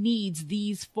he needs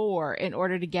these 4 in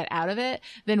order to get out of it,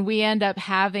 then we end up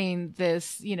having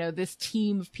this, you know, this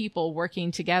team of people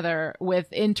working together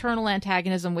with internal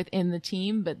antagonism within the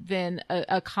team, but then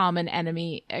a common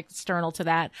enemy external to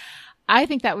that. I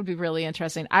think that would be really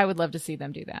interesting. I would love to see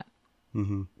them do that.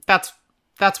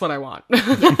 That's what I want.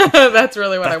 That's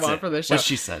really what I want for this show. What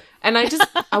she said. And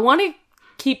I want to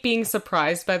keep being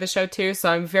surprised by the show too. So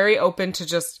I'm very open to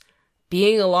just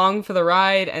being along for the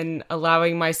ride and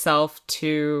allowing myself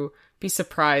to be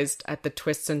surprised at the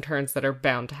twists and turns that are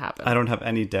bound to happen. I don't have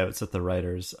any doubts that the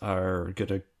writers are going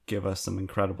to give us some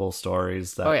incredible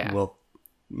stories that will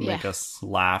make us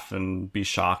laugh and be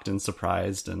shocked and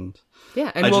surprised. And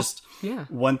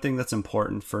one thing that's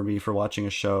important for me for watching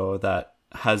a show that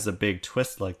has a big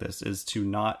twist like this is to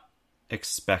not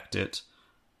expect it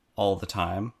all the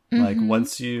time. Like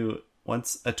once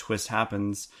a twist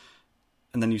happens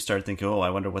and then you start thinking, oh, I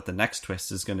wonder what the next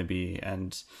twist is going to be.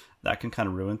 And that can kind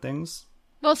of ruin things.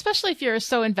 Well, especially if you're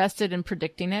so invested in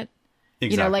predicting it.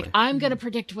 Exactly. You know, like, I'm going to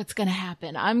predict what's going to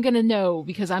happen. I'm going to know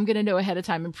because I'm going to know ahead of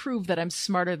time and prove that I'm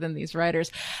smarter than these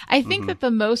writers. I think that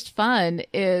the most fun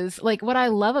is, like, what I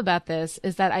love about this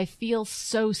is that I feel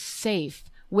so safe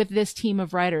with this team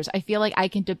of writers. I feel like I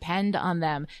can depend on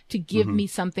them to give me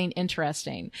something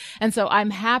interesting. And so I'm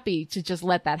happy to just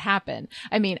let that happen.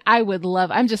 I mean,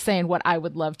 I'm just saying what I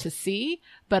would love to see,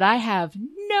 but I have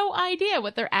no idea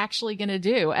what they're actually going to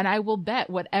do. And I will bet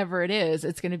whatever it is,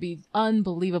 it's going to be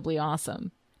unbelievably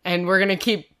awesome. And we're going to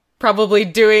keep probably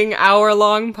doing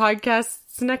hour-long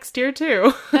podcasts next year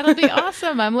too. That'll be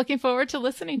awesome. I'm looking forward to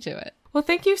listening to it. Well,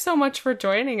 thank you so much for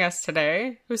joining us today.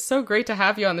 It was so great to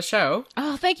have you on the show.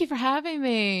 Oh, thank you for having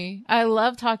me. I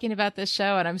love talking about this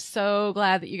show, and I'm so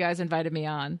glad that you guys invited me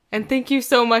on. And thank you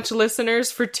so much,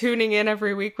 listeners, for tuning in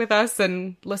every week with us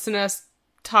and listening to us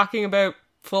talking about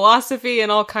philosophy and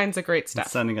all kinds of great stuff.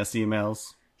 And sending us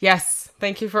emails. Yes,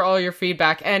 thank you for all your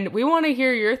feedback. And we want to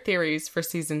hear your theories for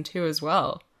season 2 as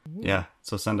well. Yeah,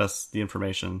 so send us the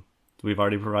information. We've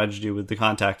already provided you with the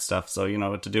contact stuff, so you know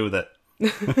what to do with it.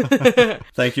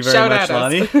 Thank you very much,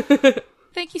 Lani.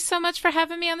 Thank you so much for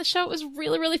having me on the show. It was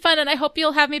really, really fun, and I hope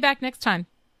you'll have me back next time.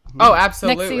 Oh,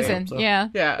 absolutely. Next season, yeah.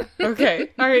 Yeah, okay.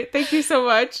 All right, thank you so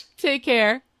much. Take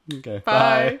care. Okay,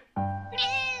 bye.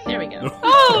 There we go.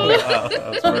 Oh! Wow, that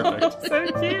was perfect. So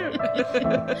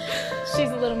cute.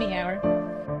 She's a little meower.